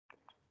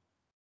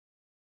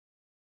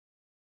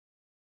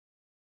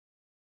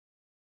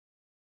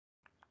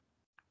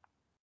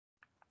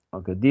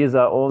 Okay, these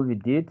are all we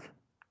did.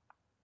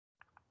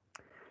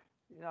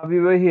 We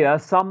were here.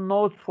 Some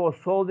notes for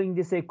solving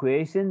this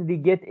equation. We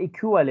get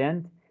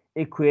equivalent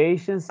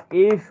equations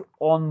if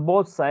on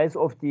both sides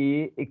of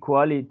the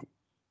equality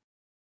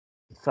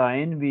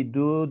sign we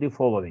do the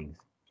following.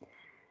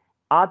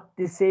 Add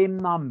the same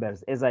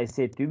numbers, as I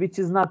said to you, which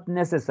is not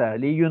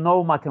necessarily, you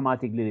know,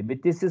 mathematically,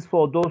 but this is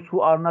for those who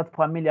are not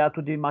familiar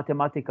to the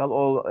mathematical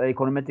or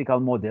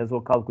econometrical models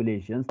or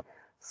calculations.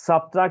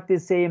 subtract the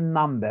same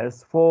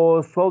numbers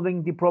for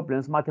solving the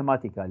problems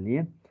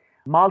mathematically,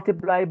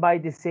 multiply by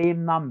the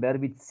same number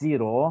with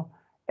 0,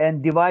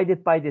 and divide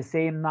it by the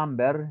same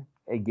number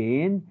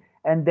again,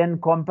 and then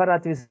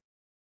comparative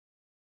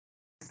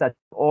study,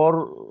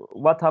 or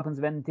what happens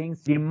when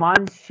things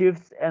demand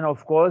shifts, and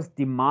of course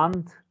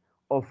demand,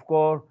 of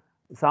course,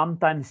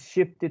 sometimes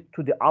shifted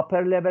to the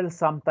upper level,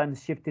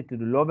 sometimes shifted to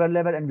the lower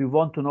level, and we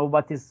want to know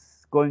what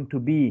is going to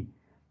be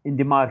in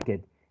the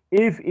market.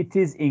 If it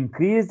is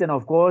increased, then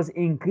of course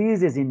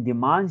increases in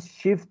demand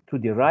shift to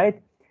the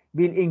right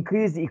will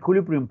increase the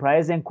equilibrium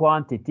price and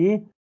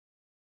quantity.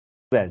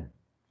 Well,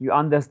 you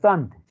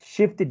understand,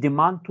 shift the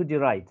demand to the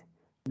right.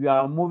 We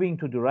are moving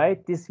to the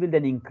right. This will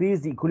then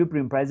increase the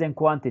equilibrium price and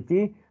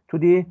quantity to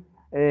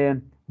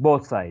the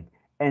both sides.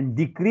 And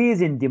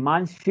decrease in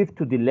demand shift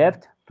to the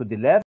left, to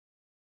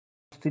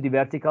the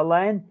vertical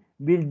line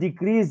will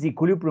decrease the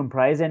equilibrium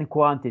price and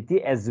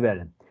quantity as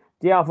well.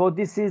 Therefore,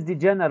 this is the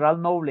general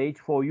knowledge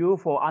for you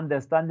for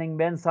understanding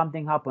when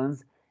something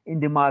happens in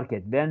the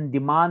market. When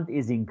demand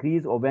is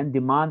increased or when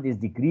demand is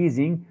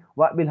decreasing,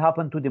 what will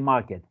happen to the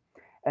market?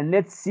 And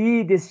let's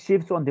see these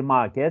shifts on the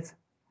markets.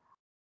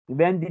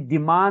 When the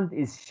demand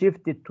is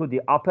shifted to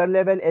the upper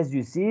level, as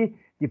you see,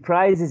 the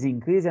price is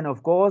increased, and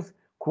of course,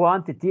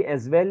 quantity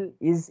as well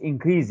is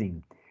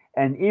increasing.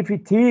 And if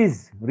it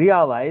is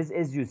realized,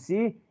 as you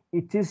see,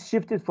 it is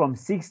shifted from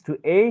 6 to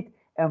 8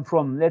 and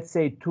from, let's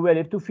say,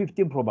 12 to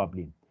 15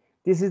 probably.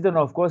 This is then,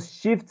 of course,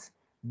 shifts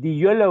the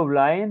yellow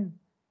line,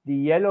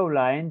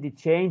 the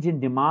change in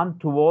demand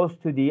towards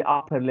to the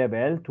upper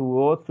level,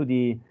 towards to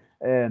the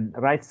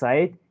right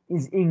side,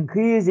 is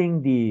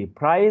increasing the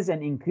price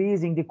and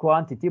increasing the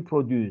quantity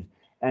produced.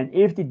 And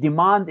if the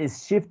demand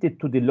is shifted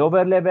to the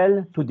lower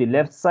level, to the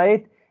left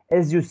side,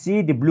 as you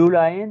see the blue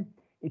line,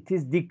 it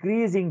is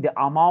decreasing the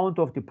amount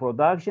of the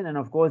production and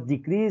of course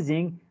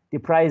decreasing the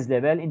price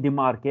level in the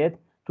market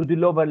to the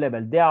lower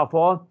level.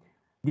 Therefore,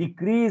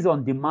 decrease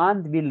on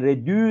demand will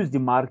reduce the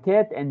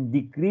market, and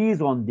decrease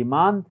on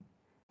demand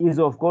is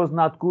of course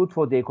not good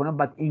for the economy,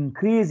 but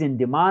increase in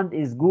demand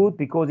is good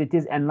because it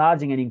is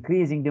enlarging and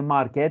increasing the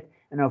market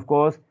and of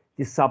course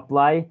the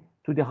supply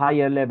to the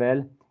higher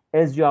level,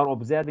 as you are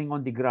observing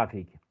on the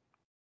graphic.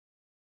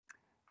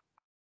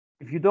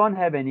 If you don't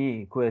have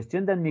any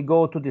question, then we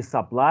go to the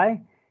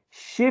supply.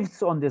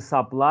 Shifts on the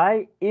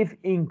supply, if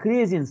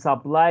increase in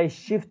supply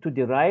shift to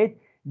the right,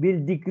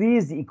 will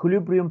decrease the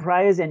equilibrium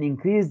price and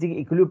increase the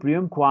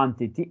equilibrium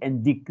quantity,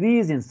 and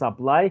decrease in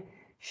supply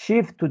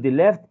shift to the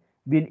left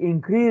will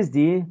increase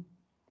the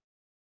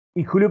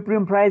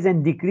equilibrium price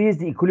and decrease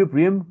the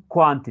equilibrium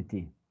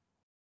quantity.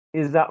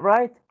 Is that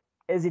right?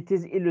 As it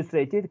is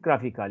illustrated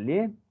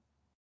graphically.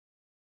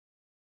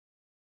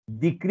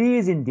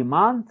 Decrease in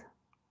demand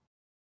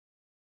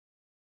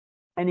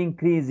and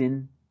decrease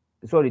in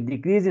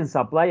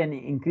supply and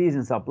increase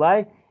in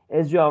supply,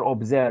 as you are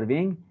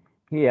observing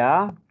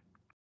here.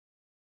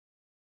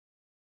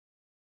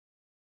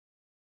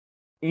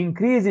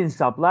 Increase in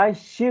supply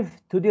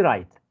shift to the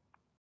right.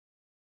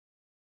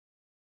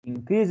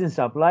 Increase in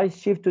supply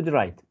shift to the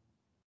right.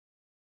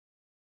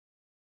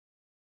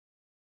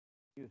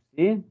 You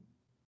see,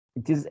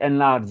 it is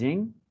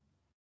enlarging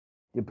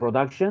the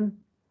production,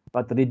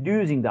 but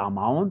reducing the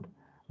amount,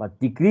 but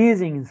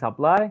decreasing in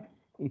supply,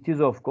 it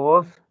is of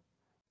course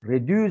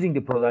reducing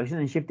the production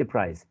and shift the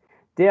price.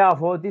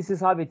 Therefore, this is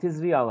how it is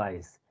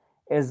realized.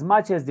 As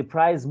much as the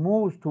price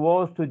moves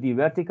towards to the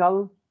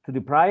vertical, to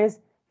the price,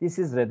 this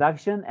is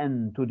reduction,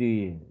 and to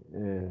the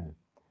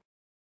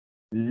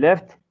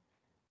left,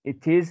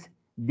 it is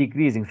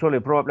decreasing. Sorry,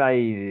 probably I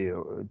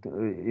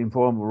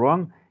informed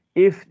wrong.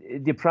 If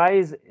the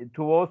price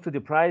towards to the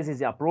price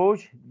is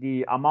approach,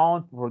 the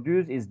amount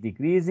produced is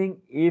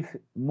decreasing. If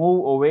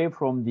move away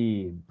from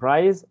the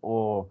price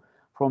or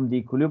from the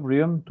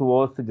equilibrium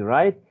towards to the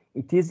right,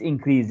 it is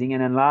increasing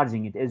and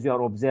enlarging it. As you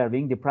are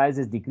observing, the price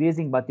is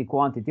decreasing, but the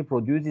quantity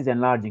produced is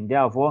enlarging.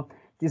 Therefore,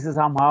 this is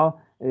somehow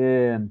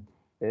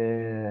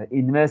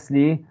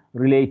inversely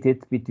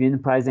related between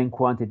price and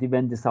quantity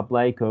when the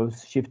supply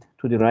curves shift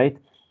to the right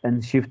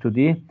and shift to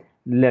the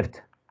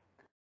left.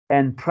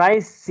 And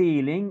price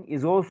ceiling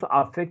is also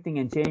affecting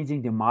and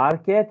changing the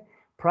market.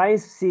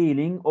 Price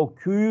ceiling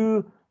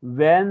occurs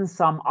when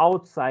some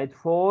outside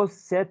force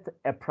set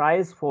a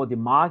price for the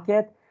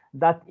market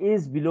that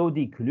is below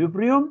the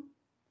equilibrium,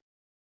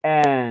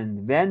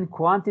 and when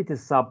quantity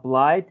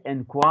supplied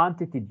and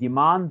quantity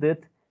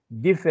demanded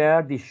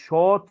differ the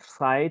short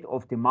side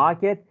of the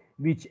market,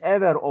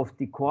 whichever of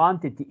the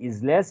quantity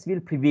is less will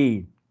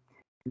prevail.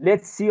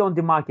 Let's see on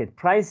the market,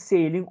 price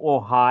ceiling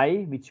or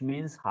high, which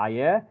means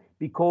higher,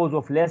 because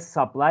of less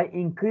supply,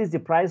 increase the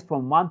price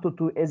from 1 to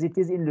 2 as it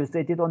is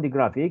illustrated on the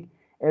graphic.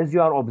 As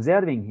you are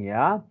observing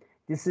here,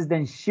 this is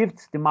then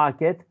shifts the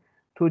market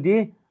to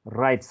the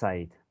right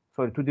side,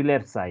 sorry, to the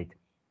left side.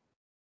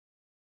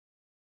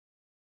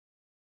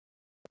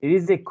 It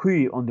is a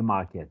Q on the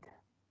market.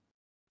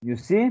 You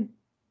see?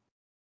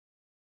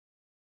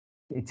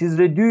 It is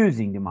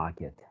reducing the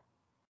market.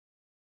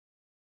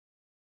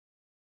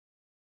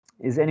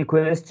 Is any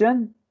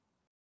question?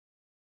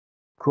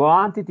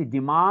 quantity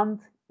demand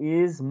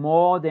is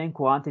more than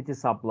quantity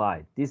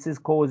supply. This is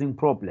causing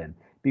problem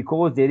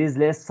because there is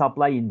less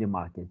supply in the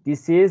market.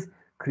 This is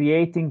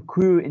creating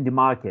queue in the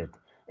market.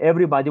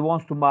 Everybody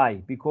wants to buy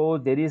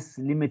because there is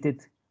limited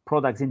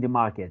products in the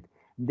market.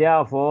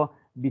 Therefore,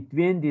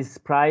 between this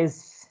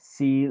price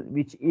C,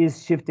 which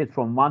is shifted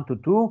from 1 to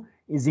 2,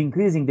 is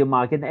increasing the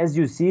market. As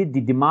you see,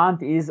 the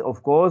demand is,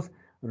 of course,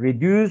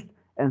 reduced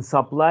and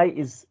supply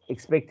is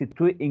expected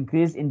to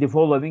increase in the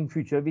following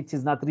future, which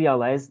is not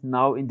realized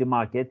now in the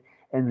market.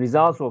 And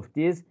results of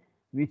this,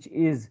 which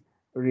is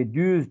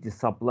reduce the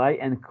supply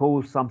and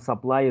cause some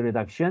supply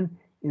reduction,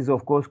 is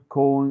of course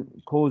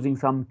causing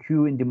some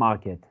queue in the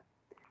market.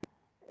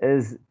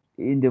 As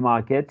in the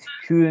market,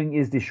 queuing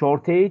is the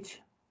shortage,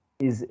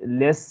 is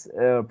less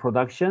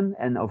production,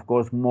 and of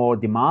course more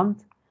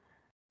demand.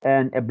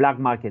 And a black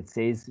market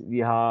says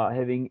we are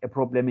having a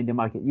problem in the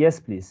market. Yes,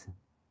 please.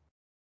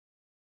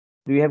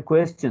 Do you have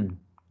question?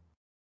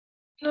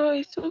 No,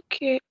 it's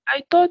okay.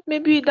 I thought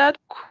maybe that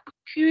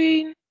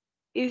queuing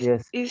is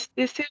Yes. is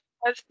the same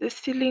as the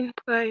ceiling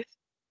price.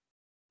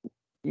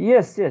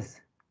 Yes, yes.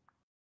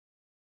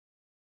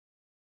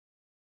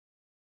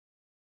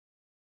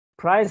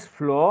 Price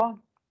floor.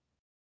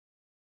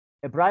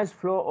 A price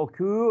floor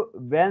occurs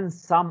when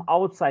some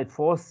outside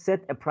force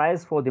set a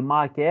price for the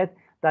market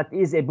that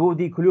is above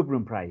the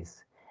equilibrium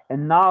price.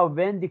 And now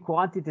when the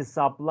quantity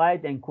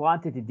supplied and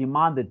quantity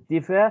demanded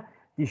differ,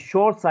 the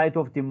short side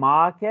of the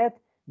market,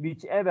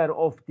 whichever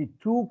of the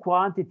two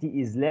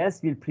quantity is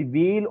less, will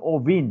prevail or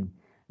win.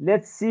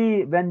 Let's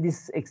see when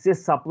this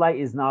excess supply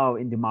is now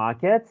in the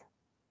market.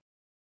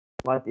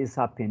 What is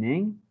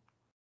happening?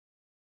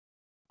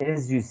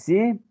 As you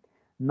see,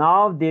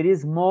 now there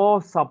is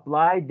more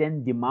supply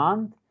than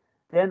demand.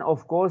 Then,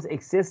 of course,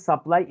 excess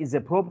supply is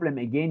a problem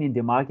again in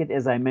the market,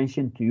 as I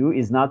mentioned to you,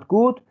 is not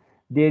good.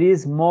 There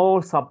is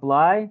more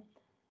supply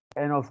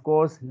and, of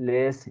course,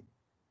 less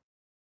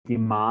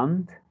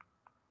demand.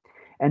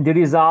 And the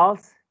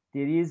results,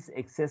 there is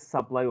excess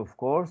supply, of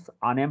course,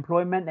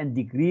 unemployment and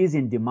decrease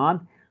in demand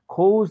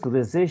cause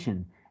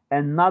recession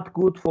and not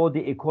good for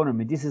the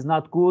economy. This is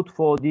not good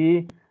for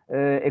the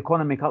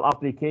economical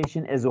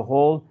application as a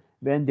whole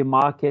when the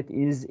market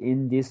is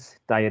in this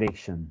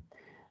direction.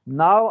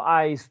 Now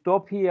I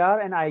stop here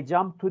and I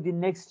jump to the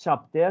next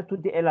chapter, to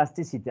the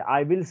elasticity.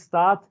 I will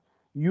start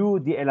you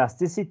the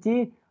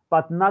elasticity,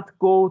 but not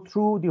go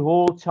through the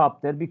whole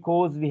chapter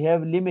because we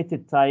have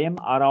limited time,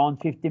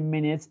 around 15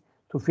 minutes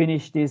to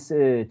finish this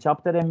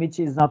chapter, and which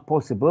is not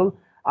possible.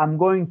 I'm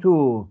going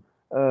to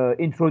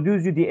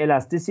introduce you the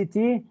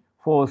elasticity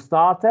for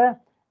starter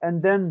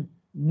and then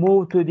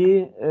move to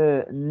the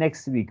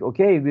next week.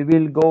 Okay, we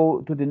will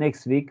go to the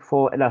next week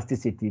for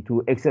elasticity,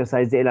 to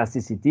exercise the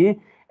elasticity,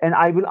 and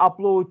I will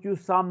upload you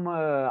some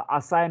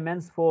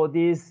assignments for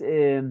these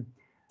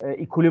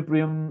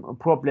equilibrium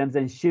problems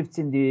and shifts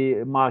in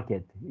the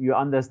market. You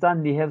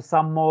understand, we have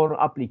some more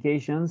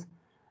applications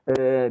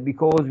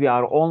because we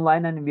are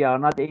online and we are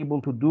not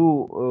able to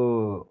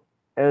do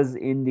as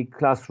in the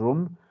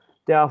classroom.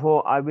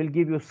 Therefore, I will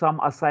give you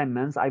some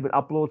assignments. I will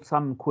upload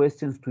some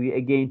questions to you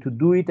again to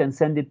do it and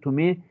send it to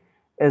me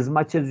as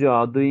much as you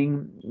are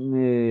doing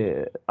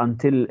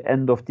until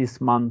end of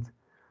this month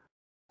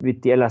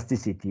with the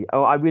elasticity.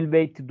 Or I will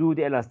wait to do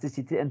the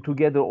elasticity and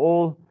together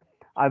all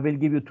I will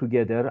give you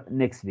together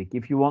next week.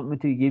 If you want me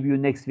to give you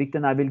next week,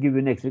 then I will give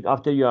you next week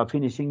after you are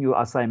finishing your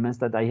assignments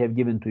that I have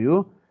given to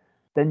you.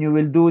 Then you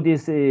will do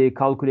these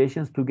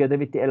calculations together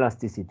with the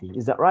elasticity.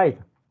 Is that right?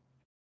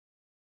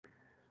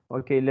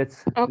 Okay,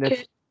 let's.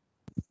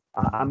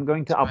 I'm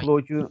going to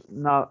upload you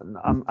now.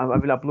 I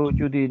will upload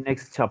you the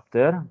next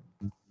chapter.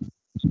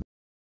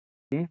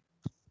 Okay.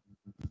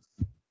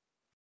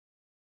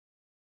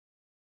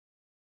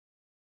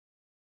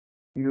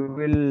 You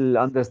will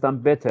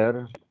understand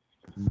better.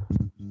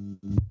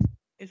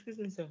 Excuse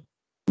me, sir.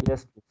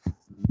 Yes, please.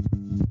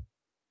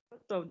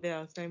 What of the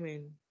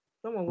assignment?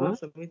 Someone wants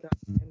to submit an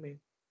assignment.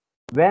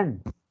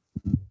 When?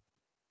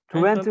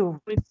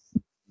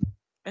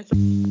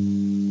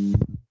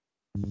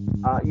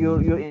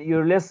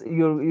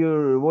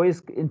 Your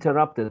voice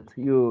interrupted.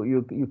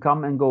 You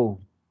come and go.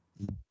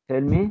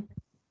 Tell me.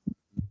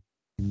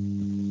 I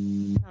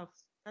have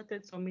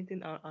started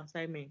submitting our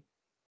assignment.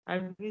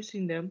 Have you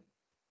seen them?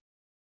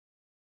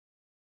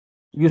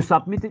 You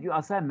submitted your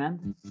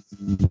assignment?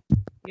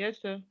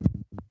 Yes, sir.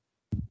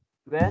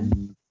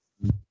 When?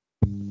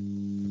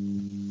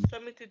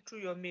 Submitted through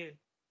your mail.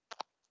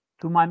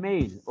 To my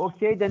mail.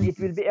 Okay, then it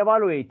will be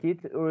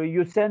evaluated.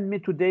 You send me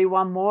today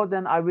one more,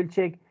 then I will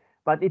check.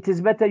 But it is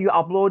better you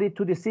upload it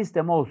to the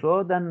system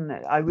also.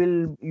 Then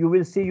you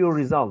will see your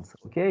results.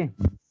 Okay.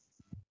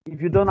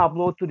 If you don't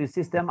upload to the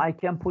system, I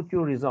can put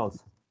your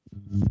results.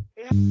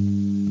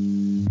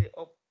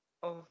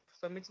 Of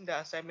submitting the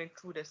assignment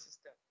through the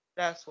system.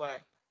 That's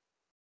why.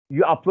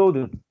 You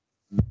uploaded.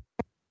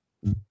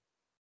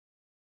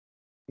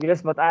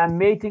 Yes, but I am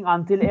waiting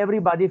until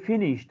everybody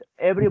finished.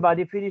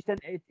 Everybody finished, and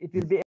it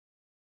will be.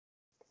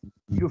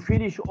 You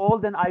finish all,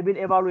 then I will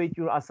evaluate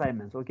your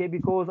assignments, okay?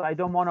 Because I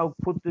don't want to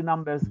put the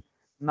numbers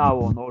now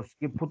on, or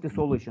skip, put the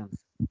solutions.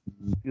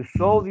 You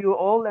solve you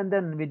all and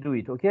then we do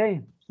it,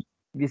 okay?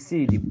 We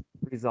see the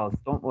results,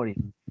 don't worry.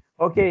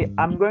 Okay,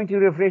 I'm going to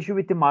refresh you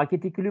with the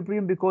market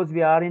equilibrium because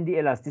we are in the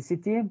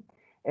elasticity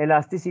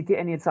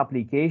and its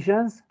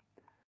applications.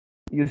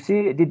 You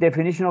see the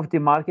definition of the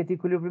market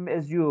equilibrium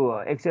as you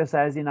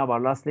exercised in our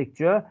last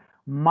lecture.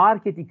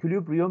 Market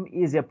equilibrium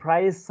is a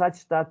price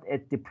such that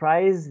at the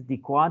price, the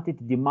quantity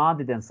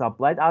demanded and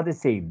supplied are the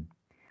same.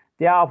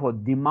 Therefore,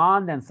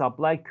 demand and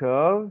supply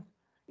curves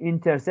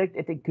intersect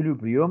at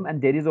equilibrium,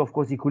 and there is, of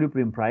course,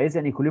 equilibrium price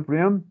and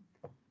equilibrium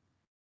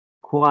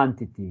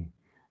quantity.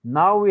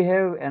 Now we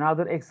have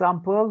another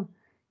example.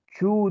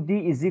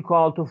 QD is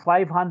equal to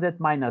 500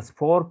 minus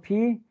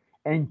 4P,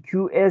 and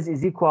QS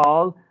is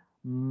equal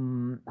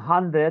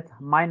 100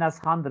 minus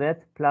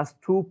 100 plus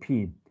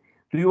 2P.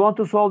 Do you want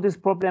to solve this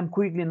problem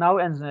quickly now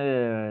and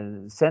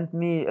tell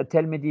me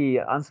the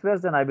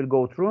answers, and I will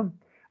go through?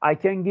 I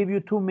can give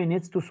you 2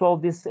 minutes to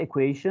solve this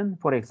equation,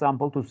 for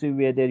example, to see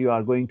whether you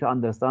are going to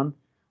understand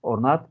or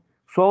not.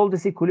 Solve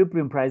this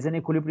equilibrium price and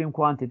equilibrium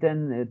quantity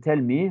and tell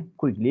me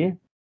quickly.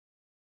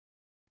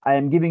 I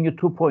am giving you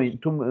 2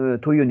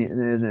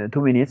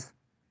 minutes.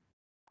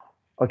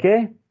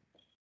 Okay?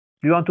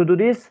 Do you want to do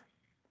this?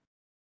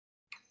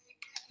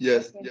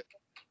 Yes.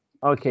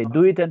 Okay,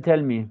 do it and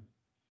tell me.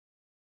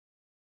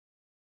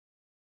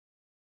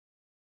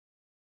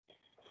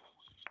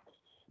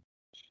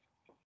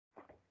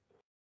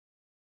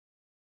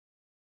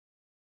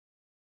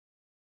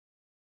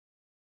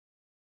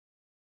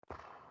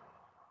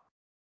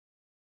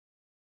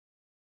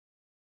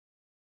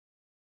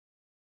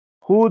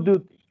 Who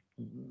do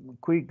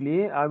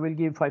quickly? I will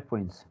give 5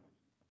 points.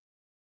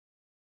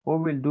 Who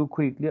will do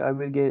quickly? I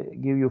will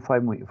give you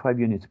 5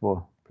 units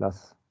more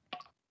plus.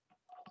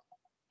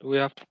 Do we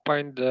have to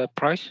find the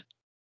price?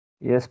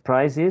 Yes,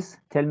 price is.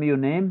 Tell me your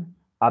name.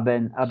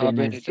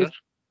 Abenazir.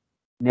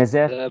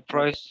 Nezer. The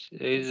price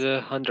is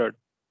 100.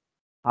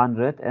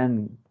 100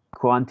 and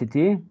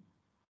quantity.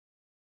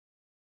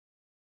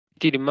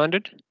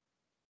 Demanded?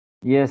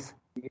 Yes,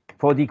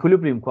 for the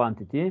equilibrium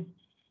quantity.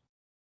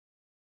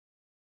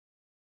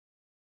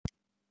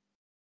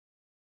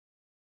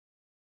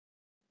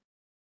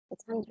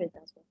 It's 100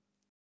 as well.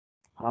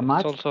 How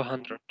much? It's also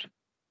 100.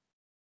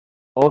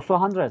 Also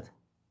 100.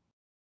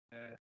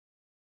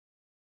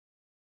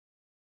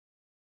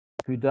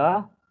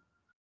 Huda?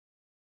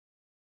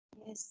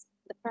 Yes,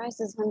 the price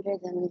is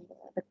 100 and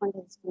the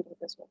quantity is 100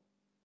 as well.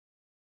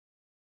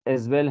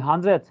 As well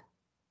 100?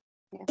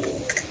 Yeah.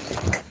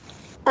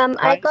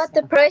 I got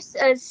the price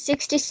as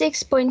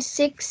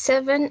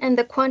 66.67 and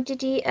the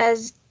quantity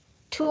as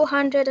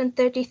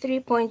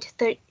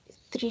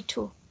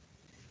 233.32.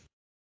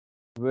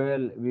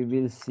 Well, we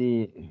will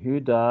see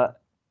Huda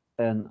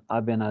and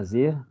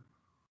Abenazir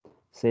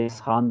says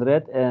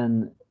 100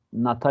 and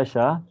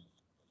Natasha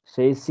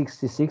says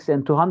 66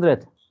 and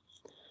 200.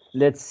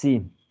 Let's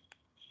see.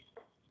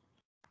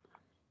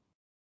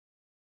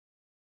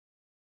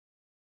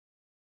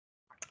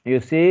 You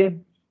see,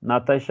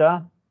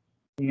 Natasha,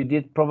 you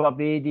did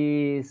probably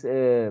this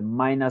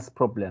minus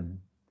problem.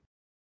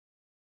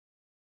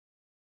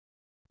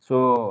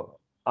 So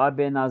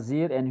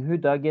Abenazir and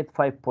Huda get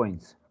 5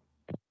 points.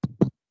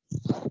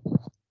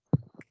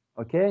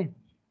 Okay.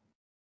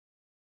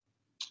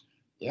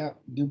 Yeah,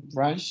 the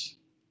price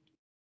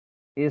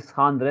is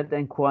 100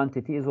 and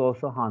quantity is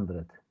also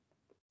 100.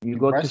 You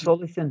got the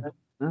solution?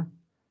 Huh?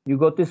 You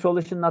got the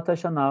solution,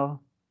 Natasha,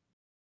 now?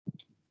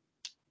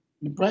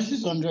 The price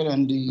is 100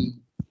 and the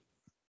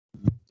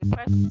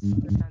price is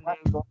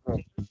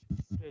 100.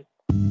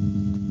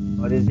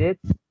 What is it?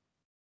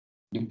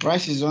 The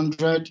price is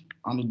 100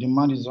 and the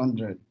demand is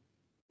 100.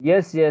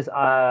 Yes,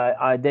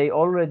 they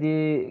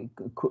already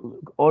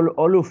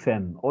all of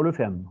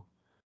them.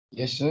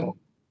 Yes, sir.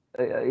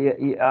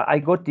 I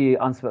got the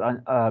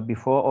answer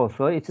before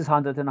also. It is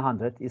 100 and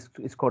 100 is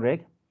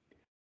correct.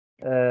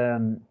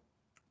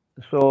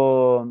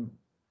 So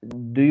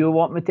do you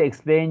want me to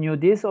explain you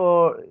this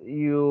or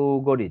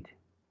you got it?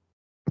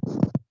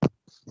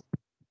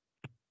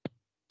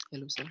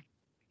 Hello, sir.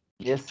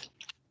 Yes.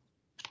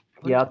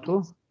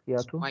 Yatu? White,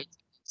 I can't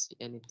see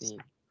anything.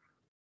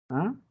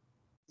 Huh?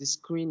 The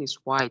screen is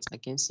white. I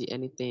can't see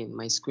anything.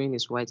 My screen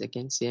is white. I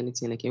can't see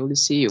anything. I can only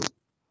see you.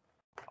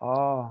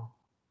 Oh.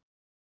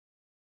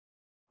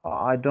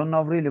 I don't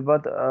know really,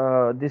 but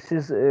this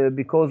is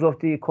because of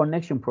the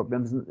connection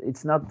problems.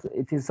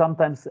 It is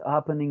sometimes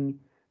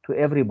happening to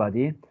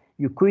everybody.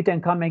 You quit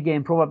and come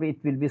again, probably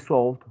it will be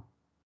solved.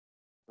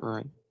 All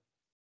right.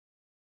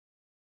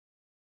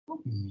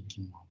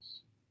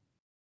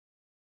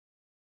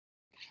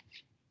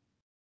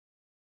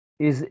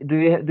 Do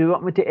you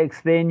want me to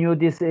explain you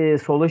this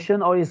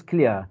solution, or is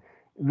clear?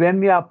 When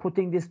we are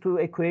putting these two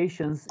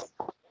equations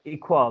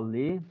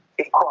equally,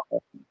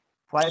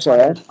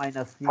 500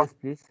 minus, yes,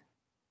 please.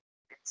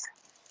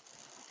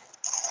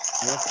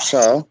 Yes.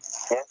 Sir.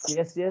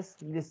 Yes,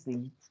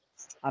 listening.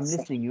 I'm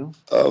listening you.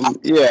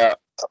 Yeah.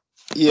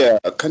 Yeah,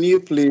 can you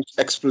please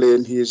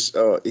explain his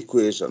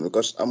equation?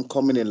 Because I'm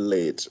coming in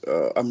late.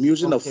 I'm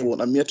using a Okay.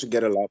 phone. I'm here to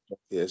get a laptop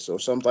here, so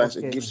sometimes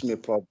it Okay. gives me a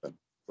problem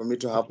for me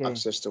to have Okay.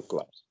 access to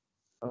class.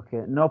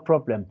 Okay, no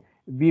problem.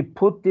 We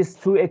put these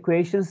two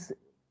equations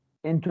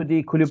into the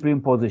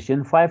equilibrium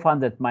position.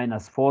 500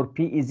 minus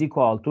 4p is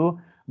equal to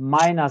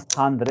minus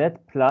 100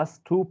 plus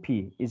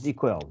 2p is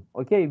equal.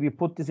 Okay, we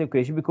put this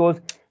equation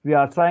because we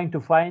are trying to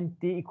find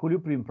the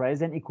equilibrium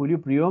price and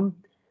equilibrium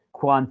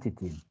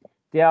quantity.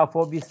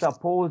 Therefore, we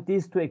suppose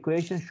these two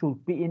equations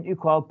should be in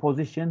equal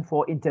position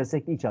for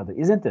intersect each other,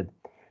 isn't it?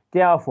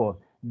 Therefore,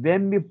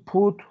 when we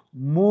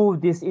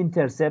move this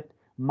intercept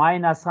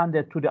minus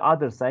 100 to the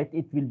other side,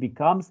 it will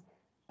become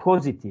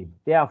positive.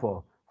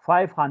 Therefore,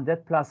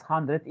 500 plus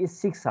 100 is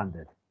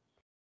 600.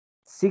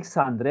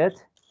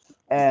 600,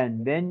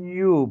 and when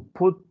you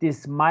put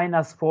this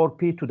minus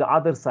 4p to the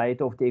other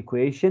side of the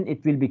equation,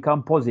 it will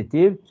become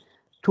positive.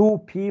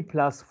 2p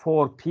plus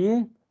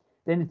 4p,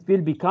 then it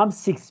will become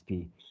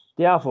 6p.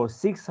 Therefore,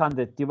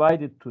 600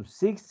 divided to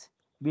 6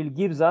 will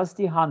give us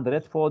the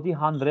 100 for the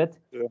 100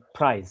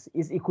 price,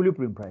 is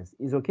equilibrium price.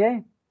 Is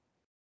okay?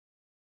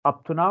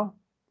 Up to now?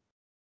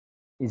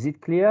 Is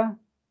it clear?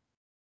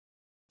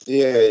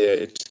 Yeah,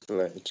 it's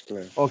clear. It's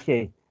clear.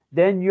 Okay.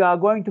 Then you are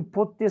going to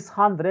put this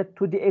 100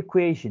 to the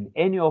equation,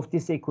 any of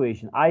this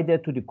equation, either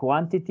to the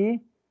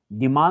quantity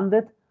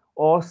demanded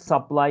or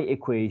supply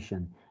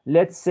equation.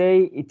 Let's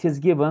say it is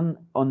given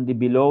on the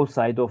below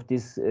side of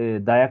this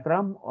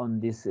diagram on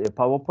this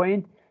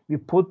PowerPoint. We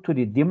put to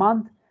the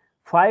demand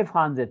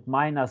 500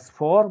 minus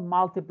 4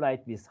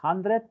 multiplied with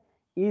 100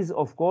 is,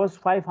 of course,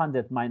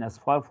 500 minus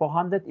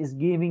 400 is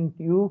giving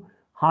you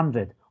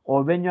 100.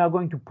 Or when you are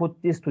going to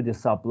put this to the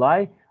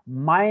supply,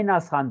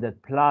 minus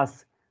 100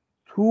 plus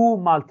 2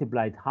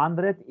 multiplied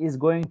 100 is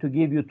going to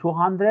give you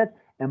 200,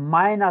 and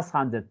minus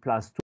 100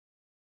 plus 2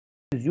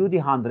 gives you the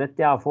 100.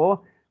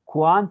 Therefore,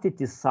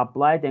 quantity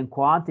supplied and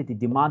quantity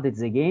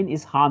demanded again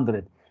is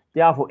 100.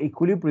 Therefore,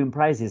 equilibrium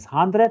price is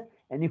 100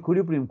 and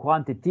equilibrium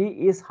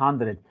quantity is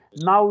 100.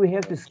 Now we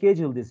have to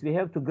schedule this. We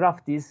have to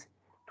graph this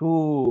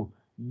to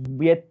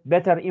get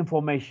better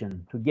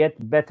information, to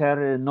get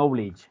better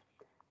knowledge.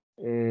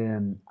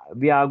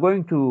 We are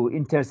going to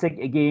intersect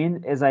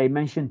again, as I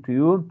mentioned to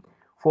you.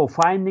 For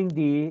finding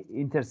the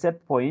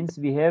intercept points,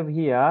 we have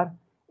here,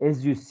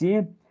 as you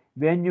see,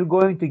 when you're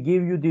going to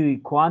give you the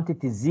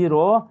quantity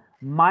 0,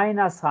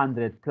 minus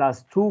 100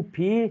 plus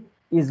 2p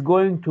is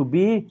going to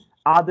be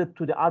added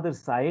to the other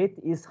side,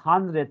 is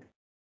 100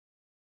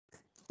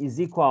 is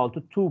equal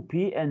to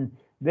 2p, and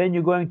when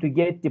you're going to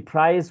get the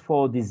price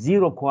for the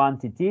 0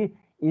 quantity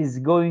is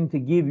going to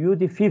give you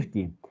the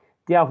 50.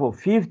 Therefore,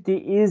 50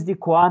 is the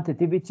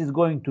quantity which is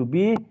going to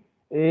be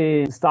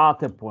a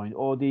starter point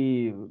or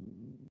the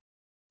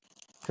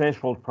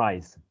threshold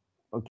price.